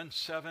were given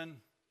 7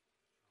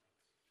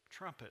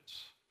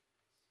 trumpets.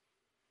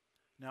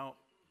 Now,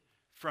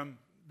 from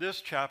this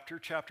chapter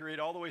 8,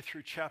 all the way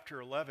through chapter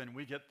 11,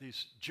 we get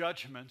these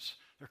judgments.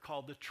 They're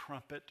called the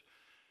trumpet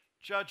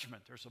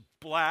judgment. There's a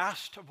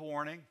blast of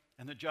warning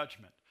and the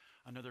judgment.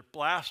 Another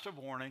blast of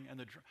warning,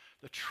 and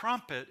the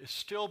trumpet is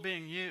still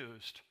being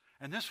used.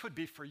 And this would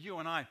be for you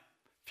and I,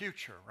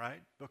 future,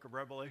 right? Book of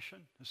Revelation,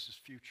 this is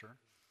future.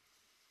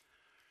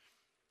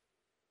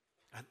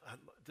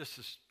 This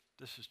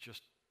is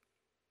just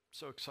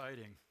so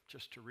exciting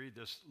just to read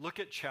this. Look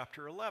at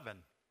chapter 11.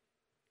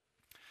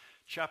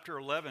 Chapter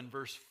 11,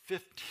 verse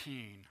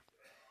 15.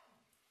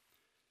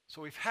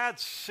 So we've had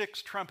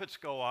 6 trumpets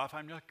go off.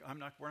 We're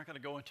not going to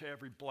go into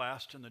every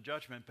blast in the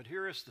judgment, but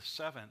here is the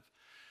 7th.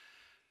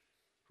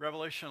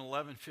 Revelation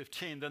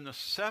 11:15. Then the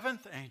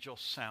 7th angel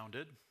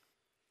sounded,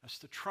 that's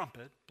the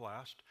trumpet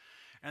blast,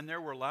 and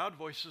there were loud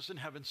voices in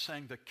heaven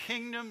saying, the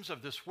kingdoms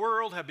of this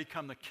world have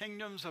become the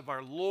kingdoms of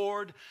our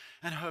Lord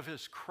and of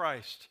his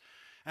Christ,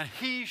 and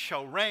he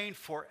shall reign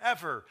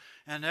forever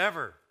and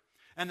ever.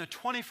 And the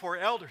 24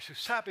 elders who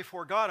sat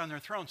before God on their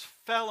thrones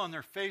fell on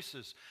their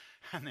faces,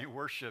 and they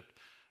worshiped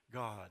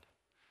God.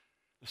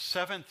 The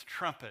 7th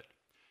trumpet.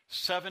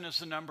 7 is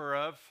the number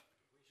of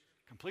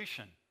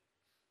completion.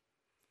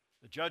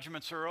 The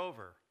judgments are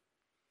over.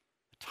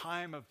 The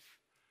time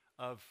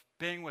of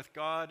being with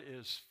God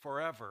is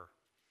forever.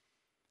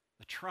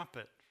 The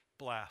trumpet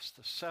blast,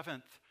 the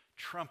seventh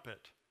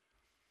trumpet,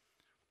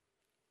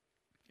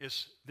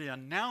 is the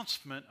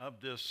announcement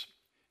of this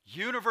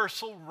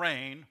universal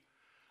reign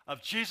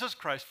of Jesus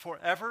Christ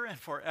forever and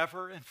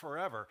forever and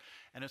forever.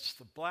 And it's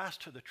the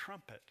blast of the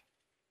trumpet.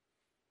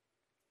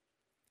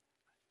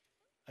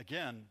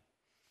 Again,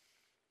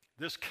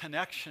 this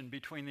connection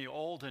between the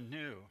old and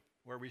new,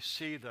 where we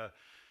see the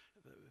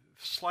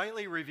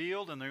slightly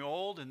revealed in the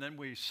old, and then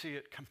we see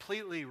it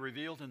completely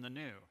revealed in the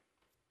new.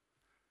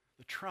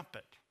 The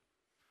trumpet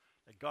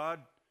that God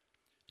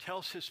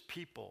tells his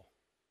people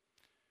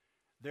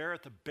there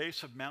at the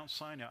base of Mount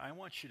Sinai, I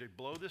want you to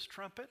blow this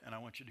trumpet, and I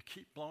want you to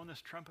keep blowing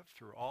this trumpet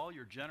through all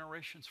your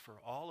generations for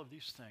all of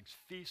these things,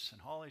 feasts and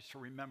holidays to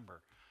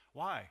remember.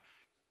 Why?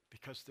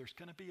 Because there's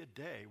going to be a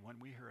day when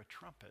we hear a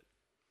trumpet.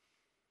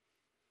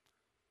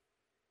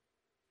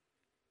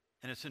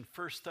 And it's in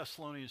 1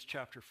 Thessalonians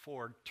chapter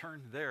 4.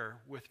 Turn there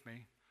with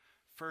me.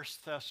 1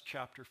 Thess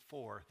chapter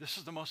 4. This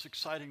is the most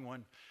exciting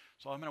one,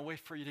 so I'm going to wait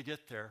for you to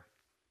get there.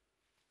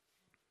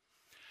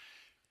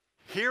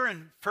 Here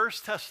in 1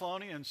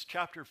 Thessalonians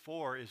chapter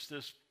 4 is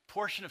this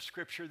portion of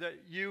Scripture that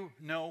you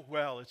know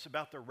well. It's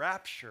about the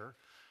rapture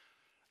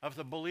of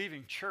the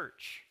believing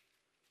church,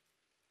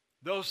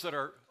 those that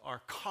are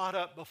caught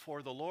up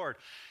before the Lord.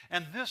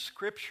 And this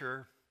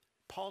Scripture,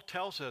 Paul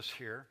tells us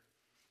here,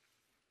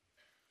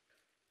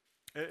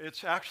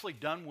 it's actually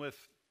done with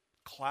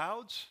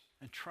clouds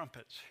and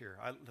trumpets here.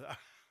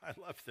 I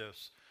love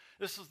this.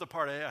 This is the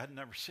part I had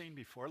never seen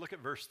before. Look at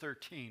verse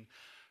 13.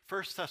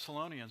 1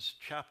 Thessalonians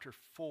chapter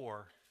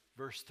 4,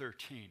 verse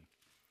 13.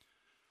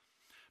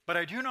 But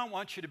I do not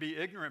want you to be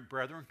ignorant,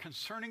 brethren,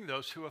 concerning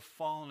those who have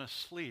fallen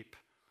asleep,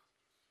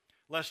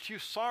 lest you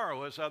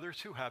sorrow as others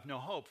who have no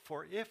hope.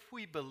 For if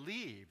we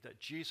believe that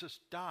Jesus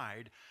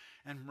died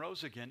and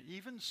rose again,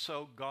 even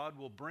so God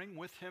will bring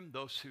with him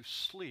those who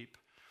sleep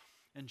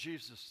in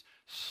Jesus.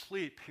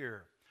 Sleep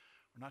here.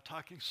 We're not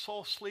talking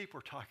soul sleep,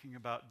 we're talking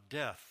about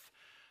death.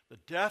 The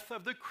death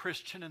of the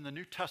Christian in the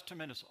New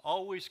Testament is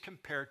always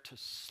compared to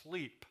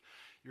sleep.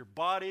 Your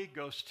body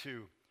goes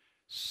to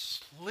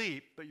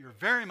sleep, but you're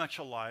very much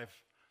alive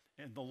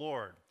in the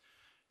Lord.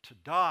 To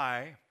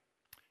die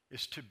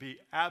is to be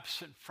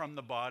absent from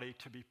the body,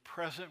 to be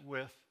present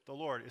with the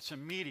Lord. It's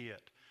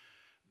immediate.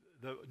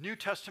 The New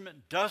Testament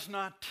does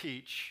not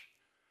teach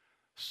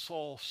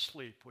soul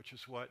sleep, which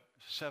is what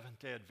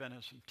Seventh-day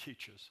Adventism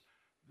teaches.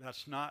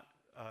 That's not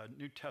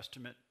New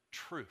Testament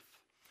truth,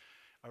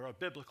 or a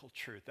biblical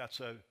truth. That's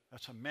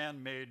a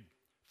man-made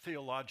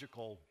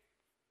theological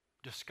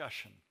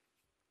discussion.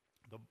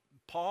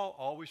 Paul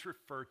always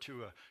referred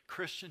to a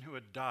Christian who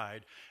had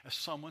died as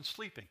someone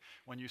sleeping.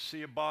 When you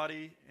see a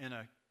body in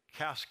a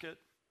casket,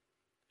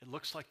 it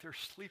looks like they're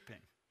sleeping.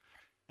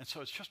 And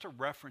so it's just a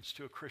reference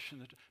to a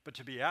Christian. But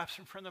to be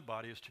absent from the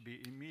body is to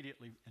be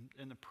immediately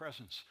in the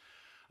presence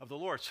of the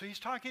Lord. So he's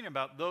talking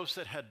about those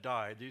that had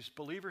died, these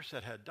believers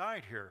that had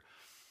died here.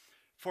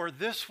 For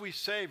this we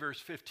say, verse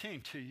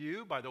 15, to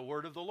you by the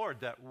word of the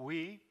Lord, that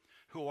we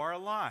who are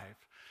alive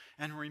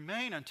and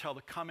remain until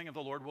the coming of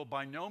the Lord will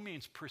by no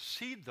means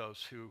precede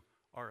those who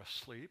are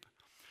asleep.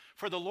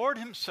 For the Lord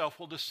himself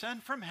will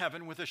descend from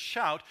heaven with a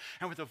shout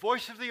and with the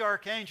voice of the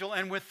archangel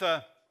and with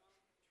the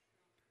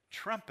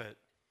trumpet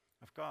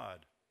of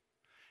God.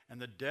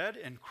 And the dead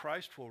in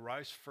Christ will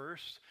rise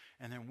first,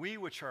 and then we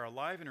which are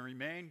alive and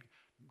remain,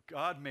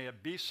 God, may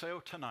it be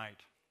so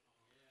tonight.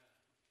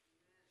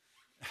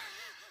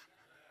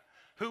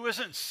 Who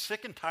isn't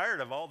sick and tired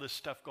of all this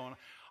stuff going on?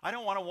 I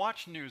don't want to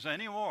watch news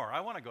anymore.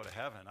 I want to go to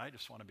heaven. I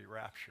just want to be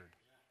raptured.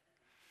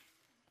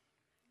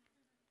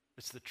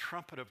 It's the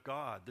trumpet of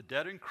God. The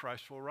dead in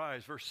Christ will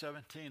rise. Verse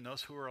 17,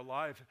 those who are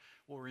alive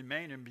will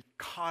remain and be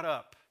caught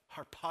up,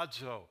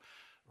 harpazo,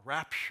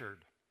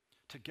 raptured,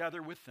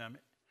 together with them.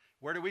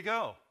 Where do we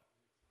go?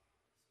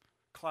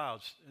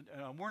 Clouds.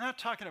 We're not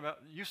talking about,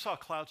 you saw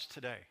clouds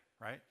today,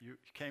 right? You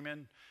came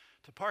in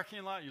to the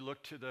parking lot, you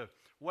looked to the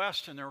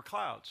west, and there were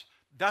clouds.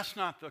 That's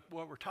not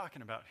what we're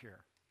talking about here.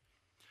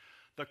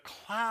 The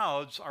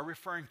clouds are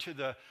referring to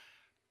the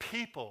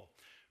people,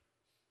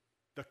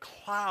 the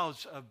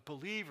clouds of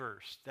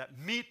believers that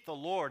meet the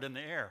Lord in the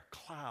air.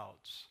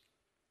 Clouds.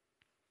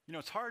 You know,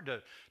 it's hard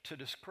to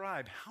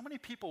describe how many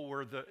people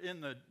were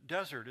in the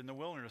desert, in the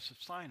wilderness of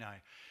Sinai.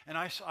 And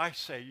I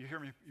say, you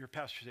hear me, your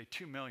pastor say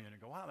 2 million, and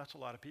go, wow, that's a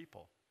lot of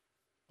people.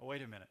 Oh,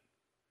 wait a minute.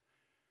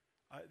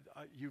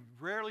 You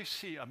rarely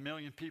see 1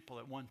 million people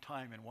at one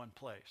time in one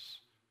place.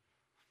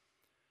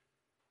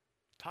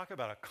 Talk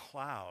about a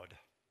cloud.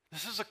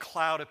 This is a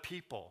cloud of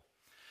people.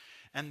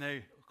 And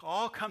they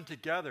all come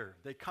together.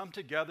 They come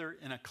together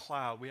in a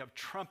cloud. We have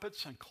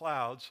trumpets and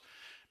clouds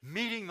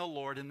meeting the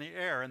Lord in the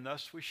air, and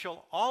thus we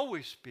shall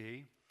always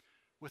be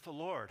with the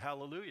Lord.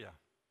 Hallelujah.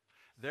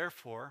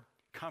 Therefore,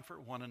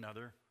 comfort one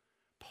another,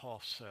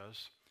 Paul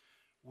says,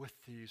 with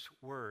these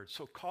words.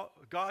 So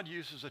God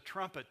uses a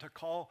trumpet to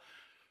call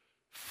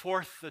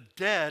forth the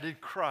dead in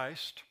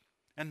Christ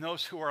and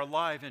those who are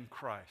alive in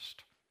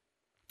Christ.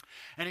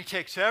 And he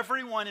takes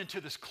everyone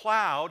into this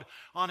cloud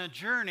on a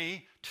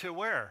journey to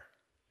where?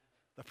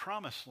 The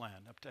promised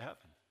land, up to heaven.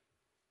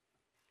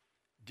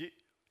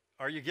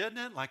 Are you getting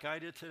it like I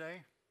did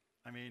today?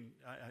 I mean,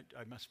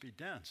 I must be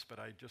dense, but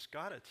I just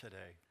got it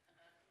today.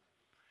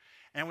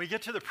 And we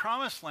get to the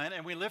promised land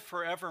and we live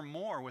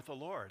forevermore with the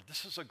Lord.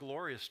 This is a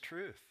glorious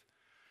truth.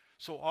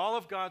 So all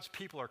of God's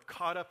people are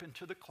caught up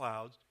into the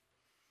clouds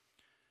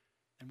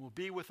and will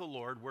be with the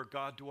Lord where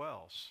God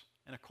dwells.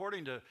 And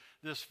according to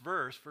this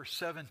verse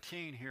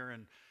 17 here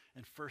in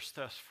 1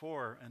 Thess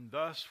 4, and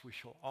thus we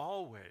shall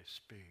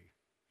always be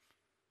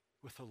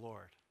with the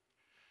Lord.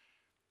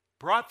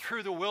 Brought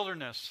through the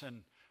wilderness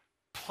and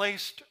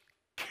placed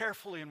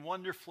carefully and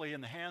wonderfully in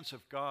the hands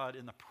of God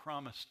in the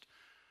promised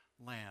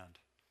land.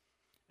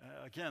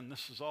 Again,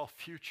 this is all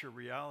future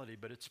reality,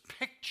 but it's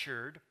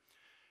pictured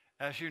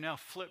as you now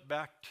flip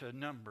back to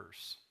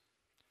Numbers.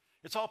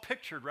 It's all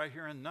pictured right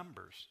here in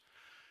Numbers.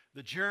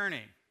 The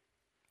journey,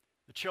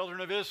 the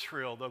children of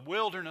Israel, the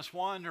wilderness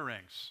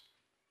wanderings,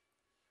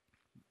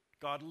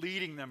 God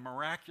leading them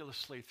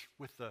miraculously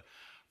with the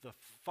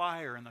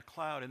fire and the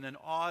cloud, and then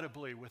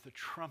audibly with a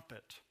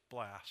trumpet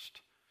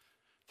blast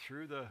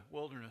through the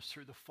wilderness,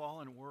 through the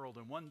fallen world.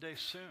 And one day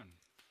soon,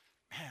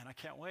 man, I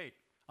can't wait.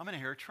 I'm going to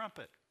hear a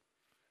trumpet.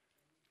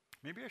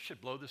 Maybe I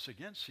should blow this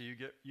again so you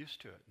get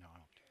used to it. No,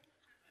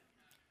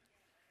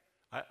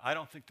 I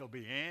don't think there'll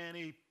be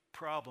any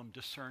problem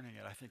discerning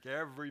it. I think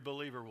every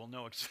believer will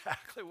know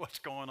exactly what's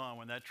going on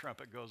when that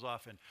trumpet goes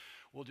off, and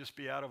we'll just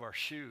be out of our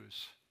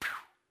shoes.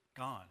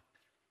 Gone.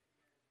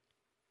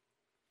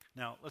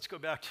 Now, let's go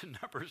back to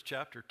Numbers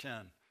chapter 10.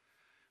 Let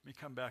me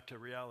come back to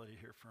reality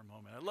here for a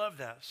moment. I love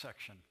that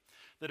section.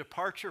 The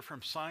departure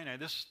from Sinai.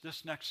 This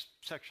next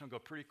section will go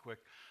pretty quick.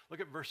 Look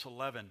at verse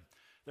 11.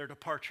 Their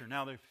departure.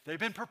 Now, they've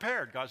been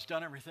prepared. God's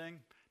done everything.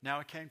 Now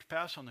it came to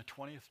pass on the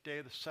 20th day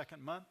of the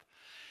second month,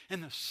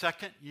 in the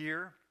second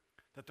year,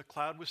 that the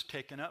cloud was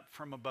taken up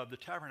from above the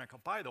tabernacle.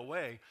 By the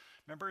way,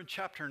 remember in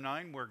chapter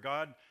 9 where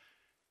God,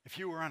 if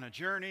you were on a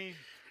journey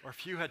or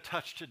if you had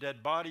touched a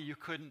dead body, you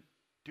couldn't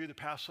do the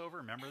Passover?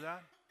 Remember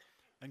that?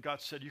 And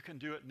God said you can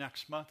do it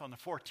next month on the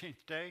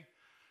 14th day.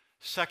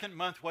 Second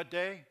month, what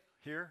day?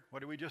 Here, what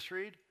did we just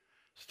read?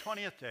 It's the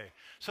 20th day.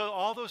 So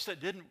all those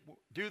that didn't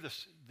do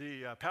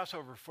the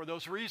Passover for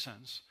those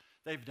reasons,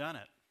 they've done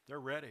it. They're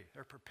ready.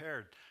 They're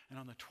prepared. And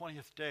on the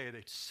 20th day,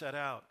 they set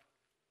out.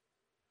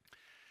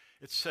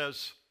 It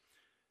says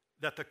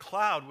that the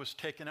cloud was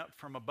taken up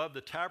from above the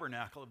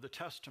tabernacle of the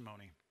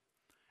testimony.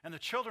 And the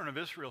children of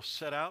Israel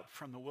set out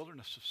from the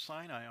wilderness of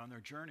Sinai on their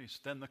journeys.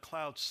 Then the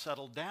cloud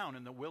settled down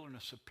in the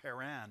wilderness of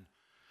Paran.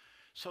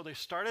 So they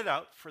started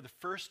out for the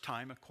first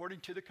time according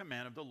to the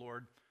command of the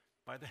Lord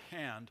by the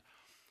hand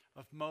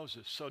of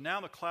Moses. So now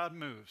the cloud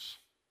moves,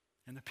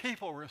 and the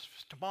people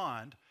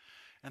respond,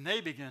 and they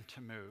begin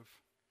to move.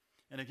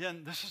 And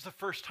again, this is the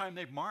first time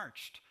they've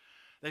marched.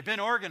 They've been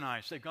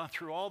organized. They've gone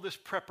through all this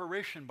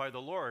preparation by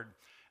the Lord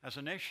as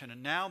a nation,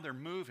 and now they're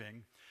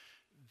moving.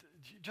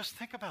 Just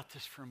think about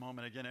this for a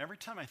moment again. Every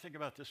time I think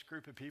about this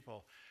group of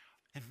people,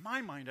 in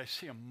my mind, I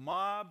see a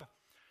mob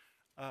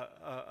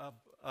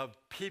of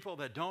people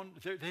that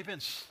they've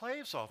been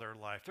slaves all their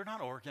life. They're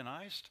not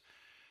organized.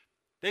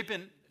 They've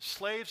been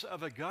slaves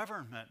of a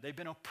government. They've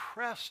been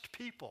oppressed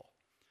people.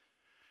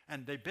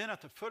 And they've been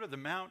at the foot of the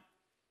Mount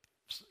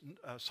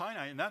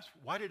Sinai, and that's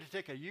why did it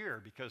take a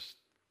year? Because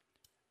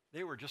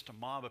they were just a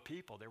mob of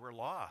people. They were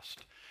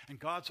lost. And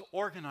God's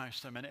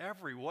organized them in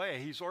every way.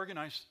 He's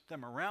organized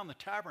them around the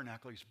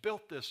tabernacle. He's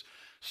built this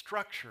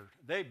structure.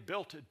 They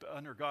built it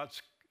under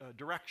God's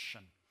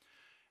direction.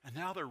 And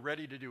now they're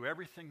ready to do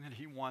everything that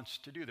he wants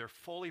to do. They're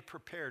fully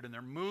prepared, and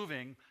they're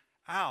moving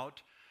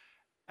out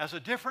as a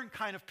different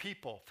kind of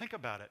people. Think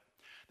about it.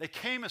 They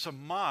came as a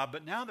mob,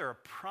 but now they're a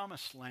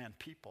promised land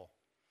people.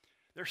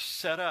 They're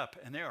set up,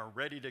 and they are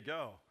ready to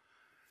go.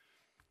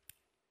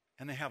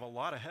 And they have a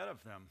lot ahead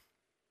of them.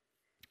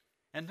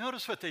 And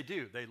notice what they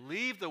do. They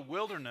leave the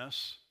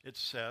wilderness, it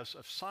says,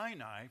 of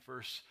Sinai,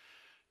 verse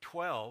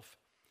 12,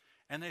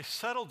 and they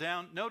settle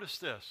down, notice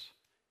this,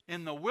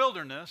 in the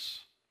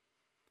wilderness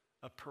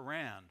of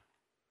Paran,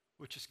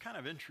 which is kind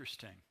of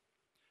interesting.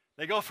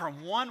 They go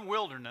from one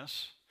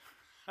wilderness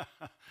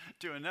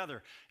to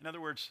another. In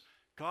other words,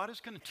 God is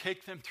going to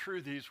take them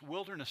through these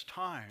wilderness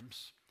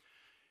times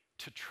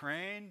to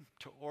train,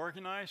 to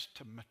organize,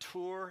 to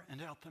mature, and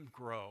to help them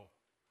grow.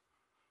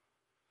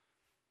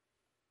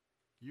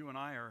 You and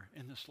I are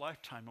in this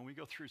lifetime, and we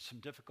go through some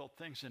difficult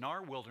things in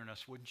our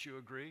wilderness, wouldn't you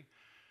agree?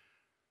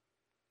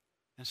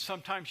 And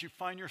sometimes you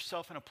find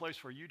yourself in a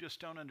place where you just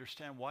don't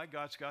understand why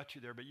God's got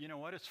you there, but you know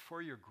what? It's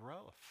for your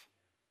growth.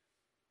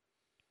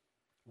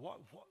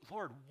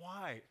 Lord,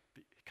 why?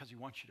 Because he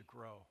wants you to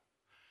grow.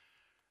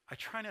 I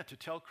try not to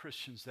tell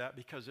Christians that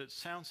because it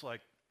sounds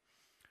like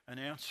an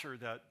answer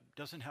that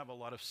doesn't have a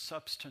lot of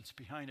substance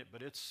behind it,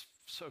 but it's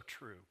so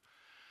true.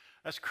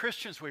 As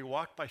Christians, we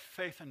walk by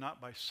faith and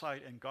not by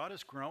sight, and God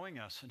is growing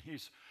us, and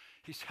he's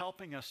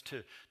helping us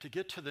to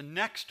get to the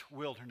next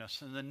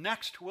wilderness, and the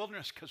next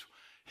wilderness, because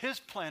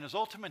his plan is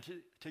ultimately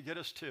to get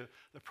us to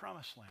the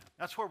promised land.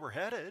 That's where we're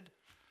headed.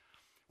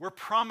 We're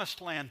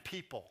promised land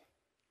people.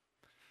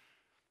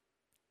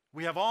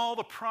 We have all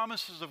the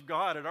promises of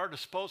God at our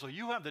disposal.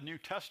 You have the New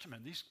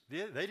Testament.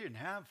 They didn't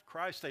have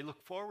Christ. They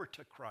look forward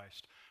to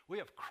Christ. We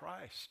have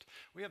Christ.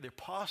 We have the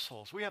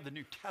apostles. We have the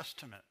New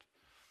Testament.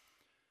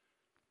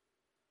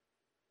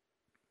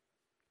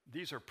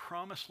 These are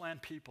promised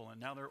land people,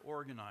 and now they're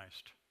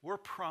organized. We're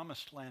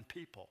promised land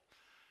people.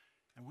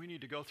 And we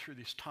need to go through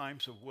these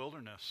times of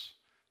wilderness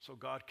so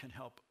God can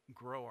help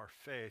grow our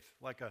faith.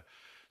 Like a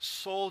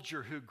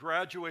soldier who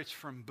graduates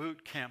from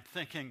boot camp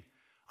thinking,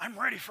 I'm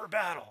ready for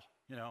battle.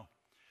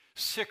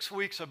 6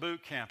 weeks of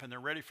boot camp and they're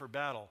ready for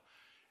battle.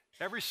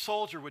 Every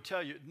soldier would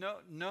tell you,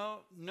 no,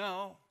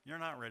 you're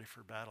not ready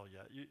for battle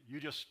yet. You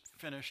just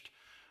finished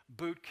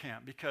boot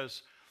camp,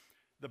 because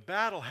the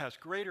battle has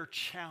greater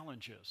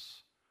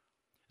challenges.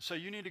 So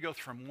you need to go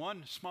from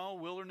one small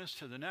wilderness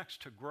to the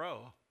next to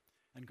grow,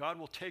 and God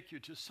will take you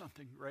to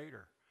something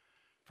greater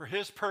for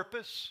His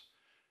purpose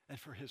and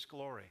for His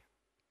glory.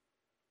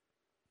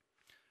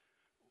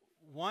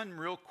 One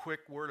real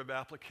quick word of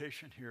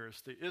application here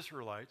is the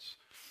Israelites,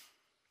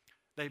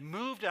 they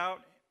moved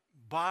out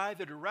by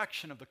the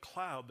direction of the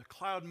cloud. The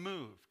cloud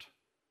moved.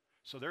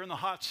 So they're in the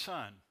hot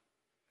sun.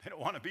 They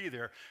don't want to be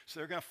there, so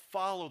they're going to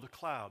follow the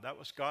cloud. That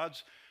was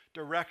God's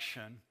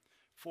direction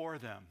for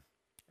them.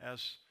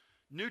 As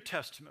New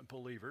Testament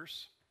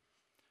believers,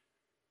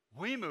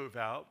 we move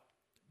out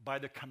by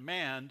the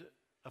command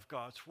of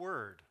God's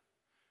word.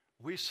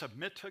 We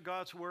submit to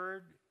God's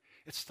word.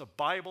 It's the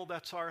Bible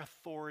that's our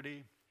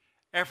authority.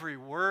 Every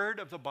word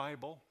of the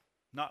Bible,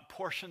 not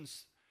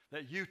portions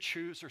that you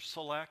choose or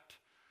select,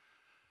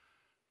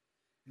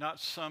 not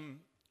some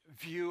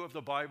view of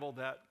the Bible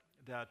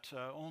that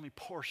only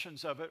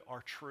portions of it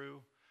are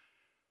true,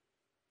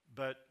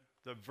 but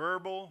the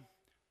verbal,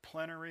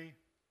 plenary,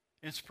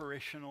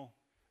 inspirational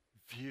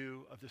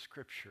view of the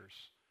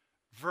Scriptures.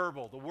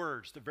 Verbal, the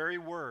words, the very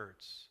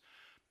words.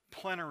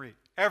 Plenary,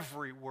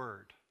 every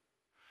word.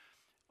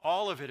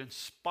 All of it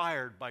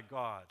inspired by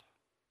God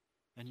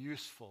and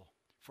useful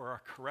for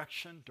our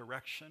correction,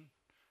 direction.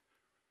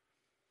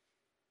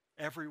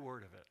 Every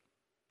word of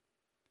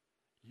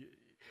it.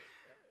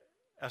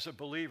 As a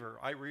believer,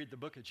 I read the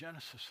book of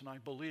Genesis and I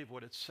believe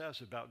what it says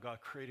about God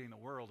creating the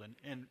world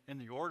and in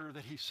the order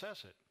that He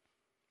says it.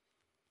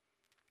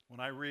 When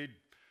I read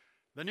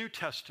the New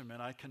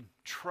Testament, I can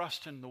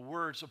trust in the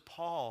words of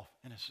Paul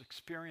and his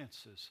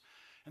experiences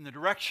and the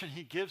direction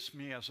he gives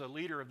me as a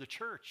leader of the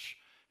church,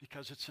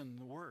 because it's in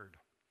the Word.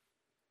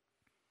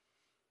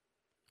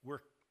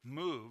 We're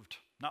moved,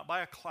 not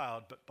by a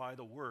cloud, but by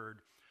the Word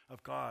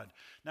of God.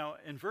 Now,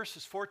 in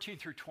verses 14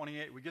 through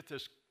 28, we get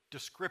this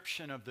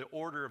description of the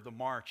order of the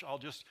march. I'll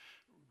just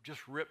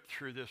rip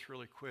through this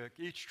really quick.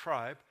 Each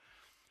tribe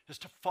is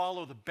to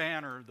follow the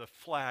banner, the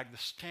flag, the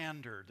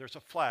standard. There's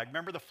a flag.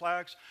 Remember the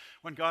flags?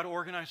 When God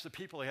organized the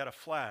people, they had a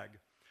flag.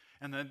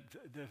 And then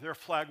their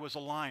flag was a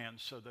lion,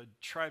 so the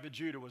tribe of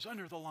Judah was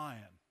under the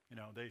lion.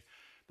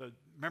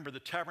 Remember, the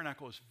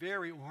tabernacle was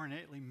very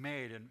ornately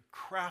made, and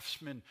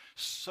craftsmen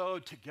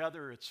sewed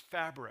together its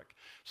fabric.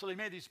 So they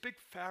made these big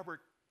fabric,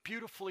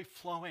 beautifully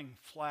flowing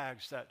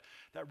flags that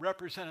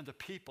represented the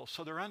people.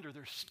 So they're under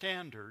their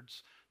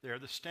standards there.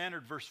 The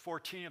standard, verse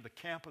 14, of the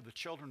camp of the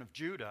children of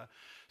Judah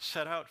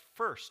set out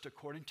first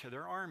according to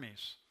their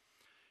armies.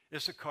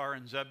 Issachar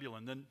and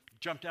Zebulun. Then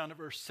jump down to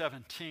verse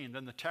 17.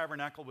 Then the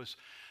tabernacle was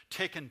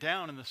taken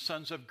down, and the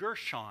sons of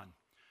Gershon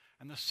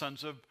and the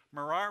sons of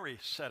Merari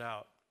set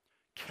out,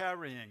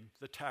 carrying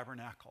the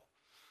tabernacle.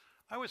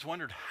 I always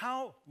wondered,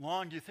 how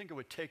long do you think it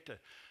would take to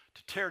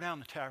tear down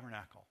the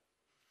tabernacle?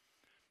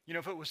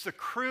 If it was the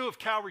crew of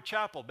Calvary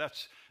Chapel,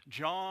 that's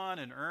John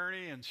and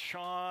Ernie and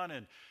Sean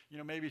and,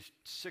 maybe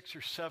 6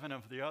 or 7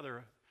 of the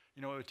other,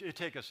 it'd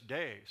take us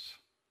days.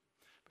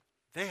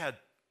 They had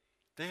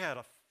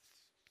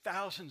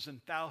thousands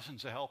and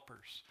thousands of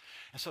helpers.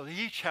 And so they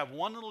each have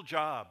one little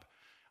job.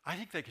 I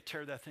think they could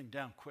tear that thing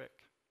down quick.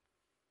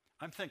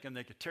 I'm thinking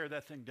they could tear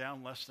that thing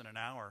down less than an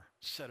hour,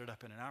 set it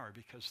up in an hour,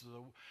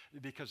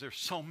 because there's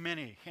so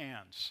many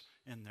hands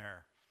in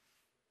there.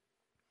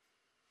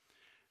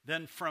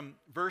 Then from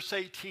verse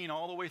 18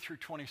 all the way through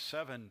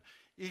 27,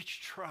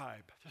 each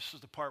tribe, this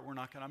is the part I'm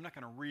not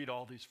going to read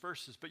all these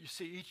verses, but you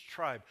see each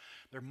tribe,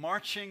 they're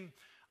marching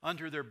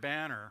under their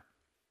banner.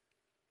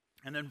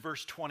 And then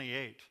verse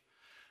 28,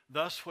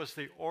 thus was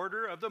the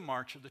order of the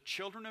march of the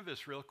children of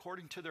Israel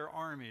according to their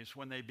armies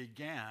when they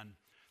began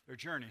their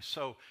journey.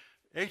 So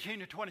 18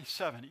 to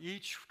 27,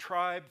 each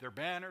tribe, their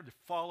banner, to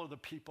follow the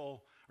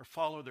people or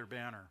follow their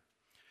banner.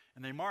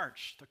 And they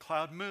marched. The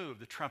cloud moved,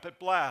 the trumpet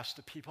blast,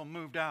 the people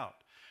moved out.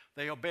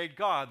 They obeyed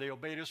God. They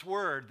obeyed His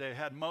word. They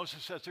had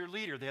Moses as their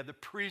leader. They had the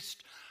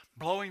priest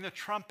blowing the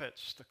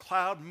trumpets, the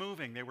cloud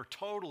moving. They were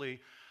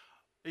totally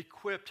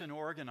equipped and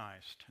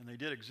organized. And they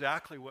did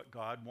exactly what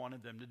God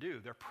wanted them to do.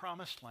 They're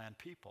promised land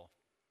people.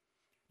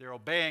 They're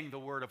obeying the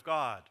word of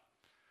God.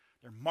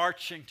 They're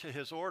marching to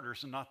His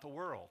orders and not the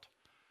world.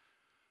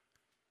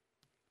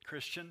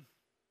 Christian,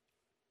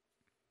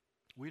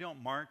 we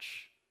don't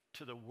march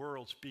to the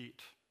world's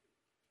beat.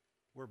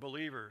 We're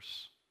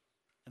believers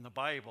in the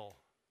Bible.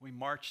 We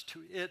march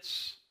to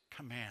its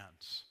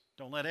commands,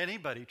 Don't let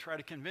anybody try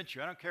to convince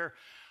you. I don't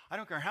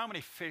care how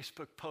many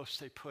Facebook posts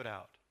they put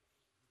out.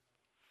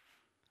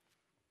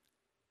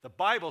 The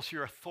Bible's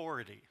your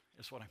authority,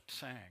 is what I'm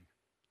saying,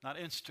 not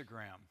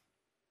Instagram.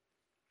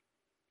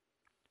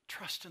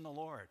 Trust in the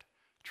Lord.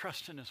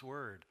 Trust in His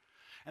Word.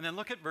 And then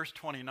look at verse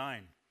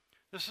 29.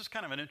 This is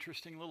kind of an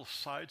interesting little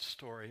side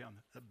story on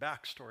the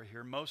backstory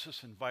here.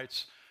 Moses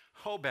invites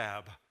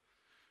Hobab.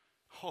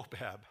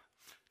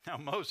 Now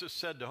Moses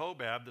said to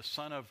Hobab, the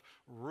son of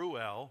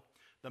Reuel,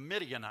 the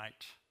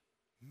Midianite.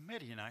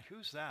 Midianite,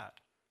 who's that?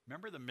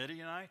 Remember the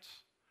Midianites?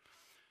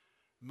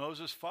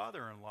 Moses'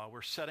 father-in-law.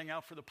 We're setting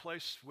out for the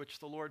place which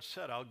the Lord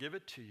said, I'll give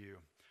it to you.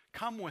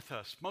 Come with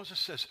us. Moses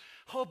says,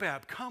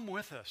 Hobab, come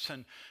with us,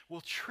 and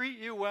we'll treat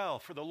you well,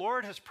 for the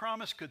Lord has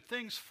promised good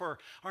things for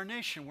our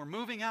nation. We're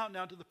moving out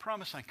now to the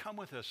promised land. Come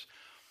with us.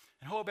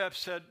 And Hobab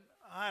said,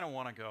 I don't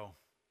want to go.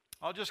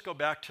 I'll just go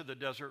back to the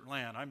desert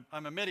land.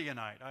 I'm a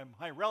Midianite.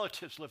 My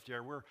relatives live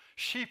there. We're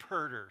sheep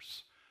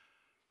herders.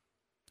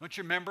 Don't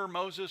you remember,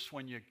 Moses,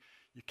 when you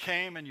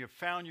came and you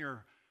found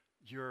your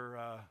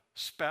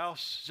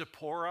spouse,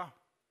 Zipporah?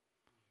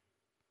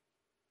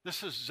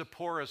 This is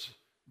Zipporah's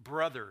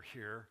brother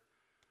here,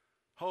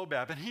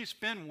 Hobab, and he's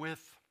been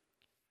with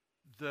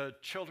the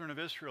children of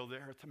Israel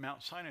there at the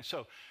Mount Sinai.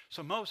 So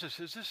Moses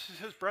says, this is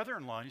his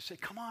brother-in-law. And you say,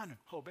 come on,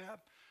 Hobab,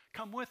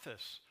 come with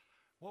us.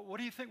 What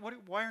do you think?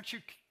 Why aren't you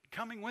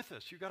coming with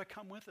us? You've got to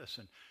come with us.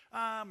 And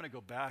I'm going to go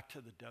back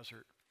to the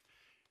desert.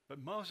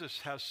 But Moses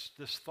has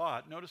this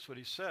thought. Notice what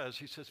he says.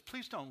 He says,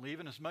 please don't leave,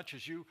 and as much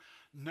as you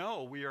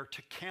know we are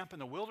to camp in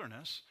the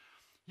wilderness,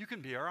 you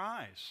can be our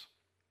eyes.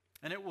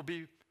 And it will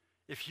be,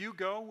 if you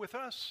go with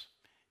us,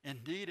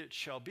 indeed it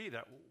shall be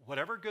that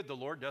whatever good the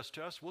Lord does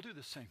to us, we'll do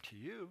the same to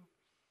you.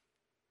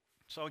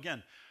 So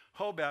again,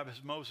 Hobab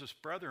is Moses'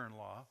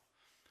 brother-in-law.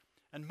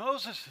 And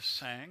Moses is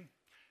saying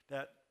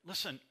that,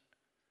 listen,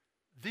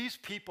 these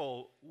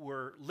people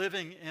were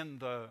living in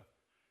the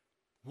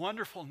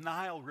wonderful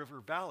Nile River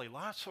Valley,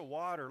 lots of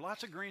water,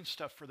 lots of green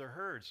stuff for their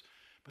herds.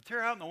 But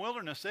they're out in the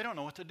wilderness, they don't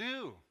know what to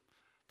do.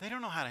 They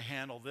don't know how to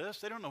handle this.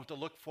 They don't know what to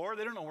look for.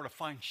 They don't know where to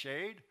find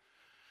shade.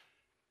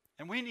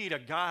 And we need a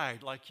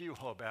guide like you,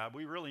 Hobab.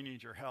 We really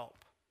need your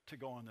help to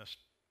go on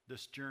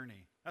this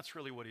journey. That's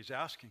really what he's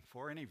asking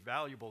for. Any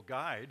valuable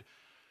guide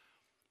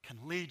can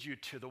lead you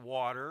to the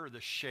water or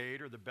the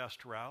shade or the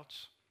best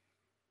routes.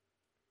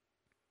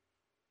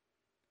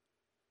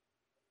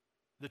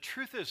 The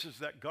truth is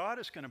that God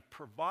is going to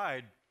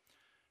provide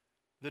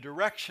the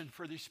direction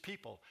for these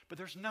people. But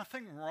there's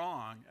nothing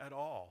wrong at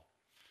all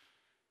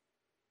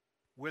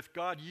with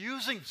God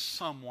using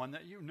someone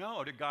that you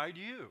know to guide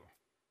you.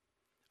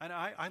 And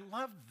I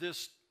love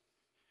this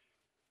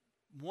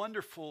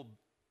wonderful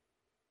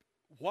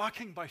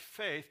walking by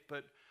faith,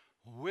 but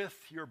with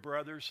your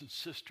brothers and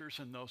sisters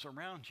and those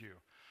around you.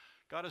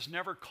 God has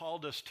never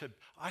called us to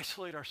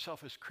isolate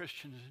ourselves as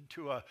Christians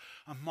into a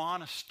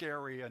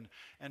monastery and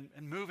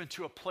move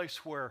into a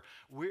place where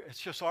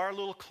it's just our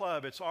little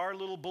club, it's our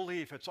little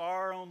belief, it's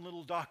our own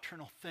little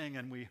doctrinal thing,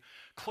 and we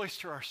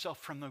cloister ourselves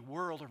from the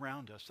world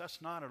around us.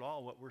 That's not at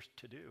all what we're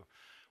to do.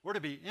 We're to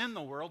be in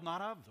the world,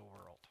 not of the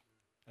world,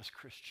 as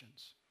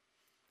Christians.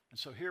 And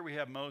so here we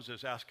have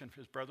Moses asking for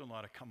his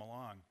brother-in-law to come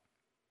along.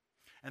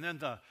 And then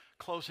the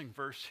closing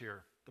verse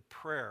here, the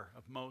prayer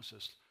of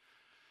Moses.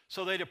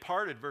 So they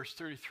departed, verse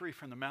 33,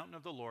 from the mountain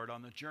of the Lord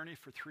on the journey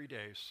for 3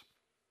 days.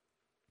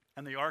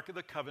 And the ark of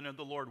the covenant of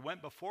the Lord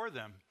went before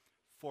them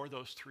for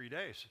those 3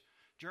 days'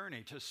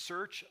 journey to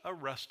search a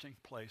resting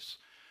place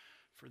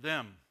for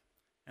them.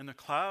 And the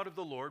cloud of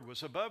the Lord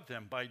was above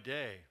them by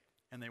day,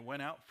 and they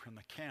went out from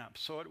the camp.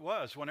 So it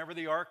was, whenever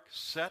the ark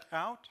set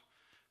out,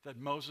 that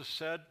Moses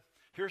said,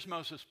 here's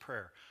Moses'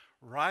 prayer,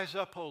 rise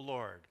up, O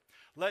Lord,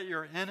 let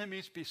your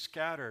enemies be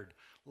scattered,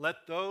 let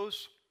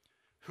those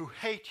who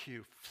hate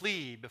you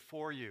flee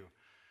before you.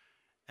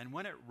 And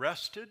when it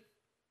rested,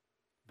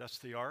 that's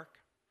the ark,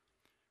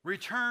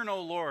 return,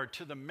 O Lord,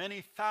 to the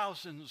many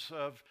thousands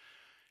of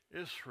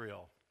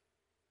Israel.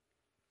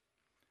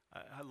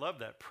 I love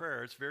that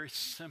prayer. It's very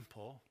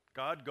simple.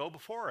 God, go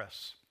before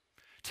us.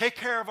 Take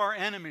care of our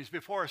enemies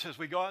before us as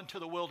we go out into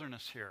the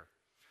wilderness here.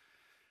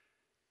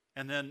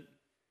 And then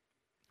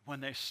when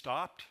they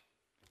stopped,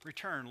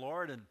 return,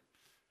 Lord, and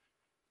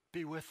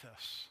be with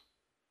us.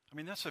 I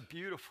mean, that's a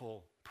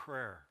beautiful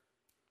prayer.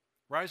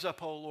 Rise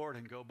up, O Lord,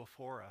 and go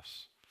before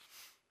us.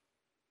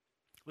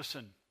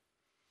 Listen,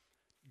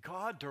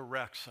 God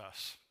directs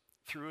us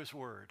through His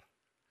Word.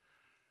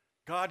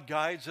 God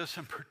guides us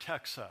and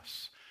protects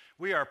us.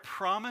 We are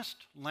promised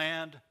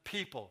land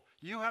people.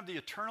 You have the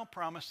eternal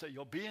promise that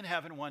you'll be in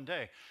heaven one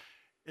day.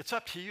 It's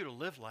up to you to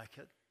live like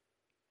it.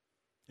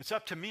 It's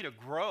up to me to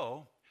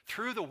grow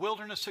through the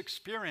wilderness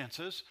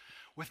experiences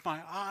with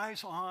my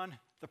eyes on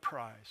the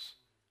prize,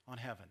 on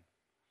heaven.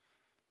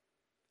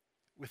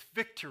 With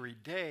victory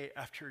day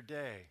after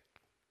day.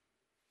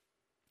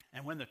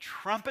 And when the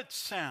trumpet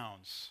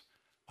sounds,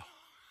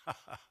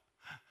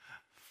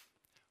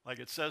 like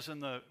it says in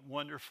the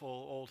wonderful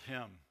old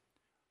hymn,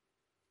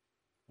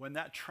 when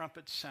that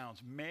trumpet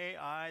sounds, may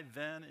I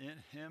then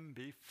in Him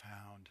be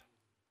found.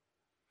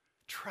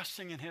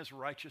 trusting in his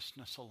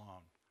righteousness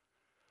alone.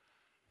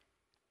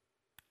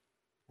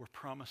 We're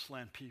promised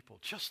land people,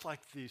 just like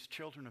these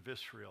children of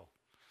Israel.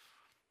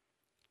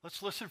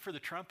 Let's listen for the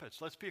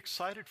trumpets. Let's be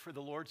excited for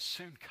the Lord's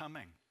soon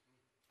coming.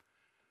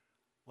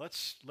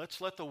 Let's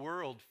let the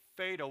world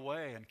fade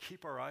away and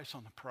keep our eyes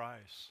on the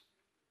prize.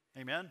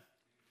 Amen?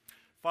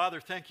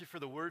 Father, thank you for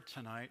the word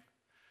tonight.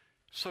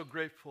 So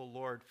grateful,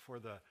 Lord, for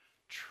the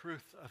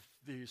truth of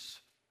these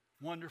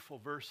wonderful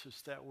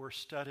verses that we're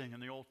studying in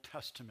the Old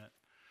Testament.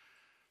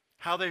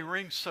 How they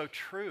ring so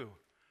true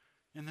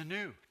in the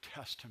New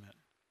Testament.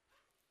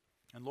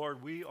 And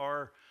Lord, we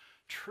are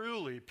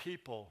truly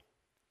people,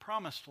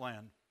 promised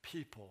land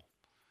people.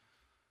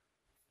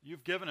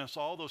 You've given us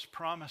all those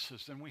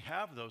promises, and we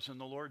have those in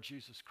the Lord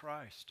Jesus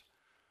Christ.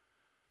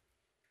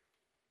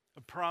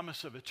 The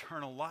promise of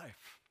eternal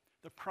life,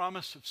 the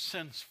promise of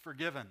sins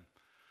forgiven,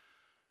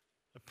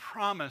 the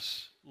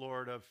promise,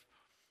 Lord, of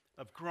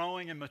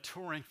growing and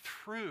maturing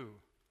through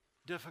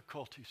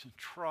difficulties and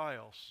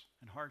trials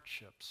and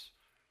hardships.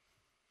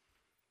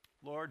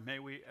 Lord, may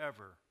we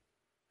ever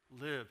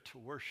live to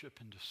worship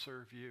and to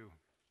serve you.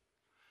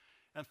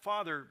 And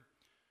Father,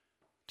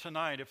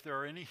 tonight, if there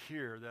are any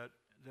here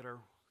that are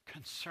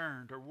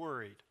concerned or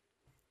worried,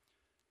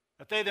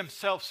 that they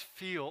themselves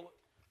feel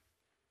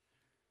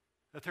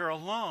that they're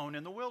alone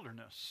in the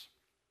wilderness,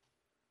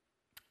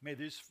 may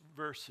these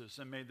verses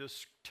and may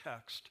this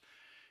text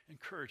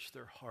encourage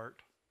their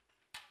heart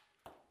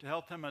to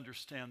help them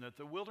understand that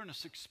the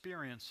wilderness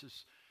experience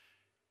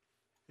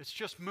it's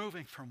just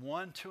moving from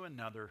one to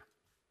another.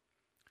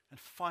 And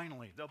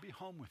finally, they'll be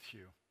home with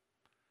you.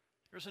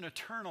 There's an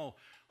eternal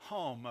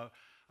home,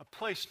 a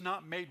place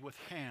not made with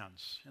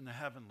hands in the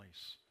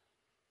heavenlies.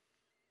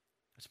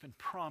 It's been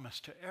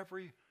promised to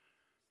every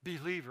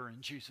believer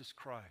in Jesus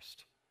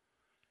Christ.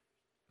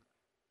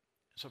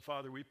 So,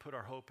 Father, we put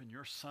our hope in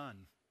your Son.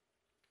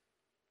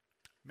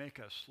 Make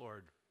us,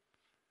 Lord,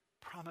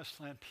 promised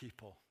land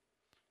people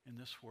in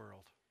this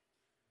world.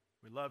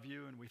 We love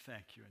you and we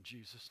thank you in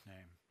Jesus'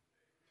 name.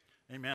 Amen.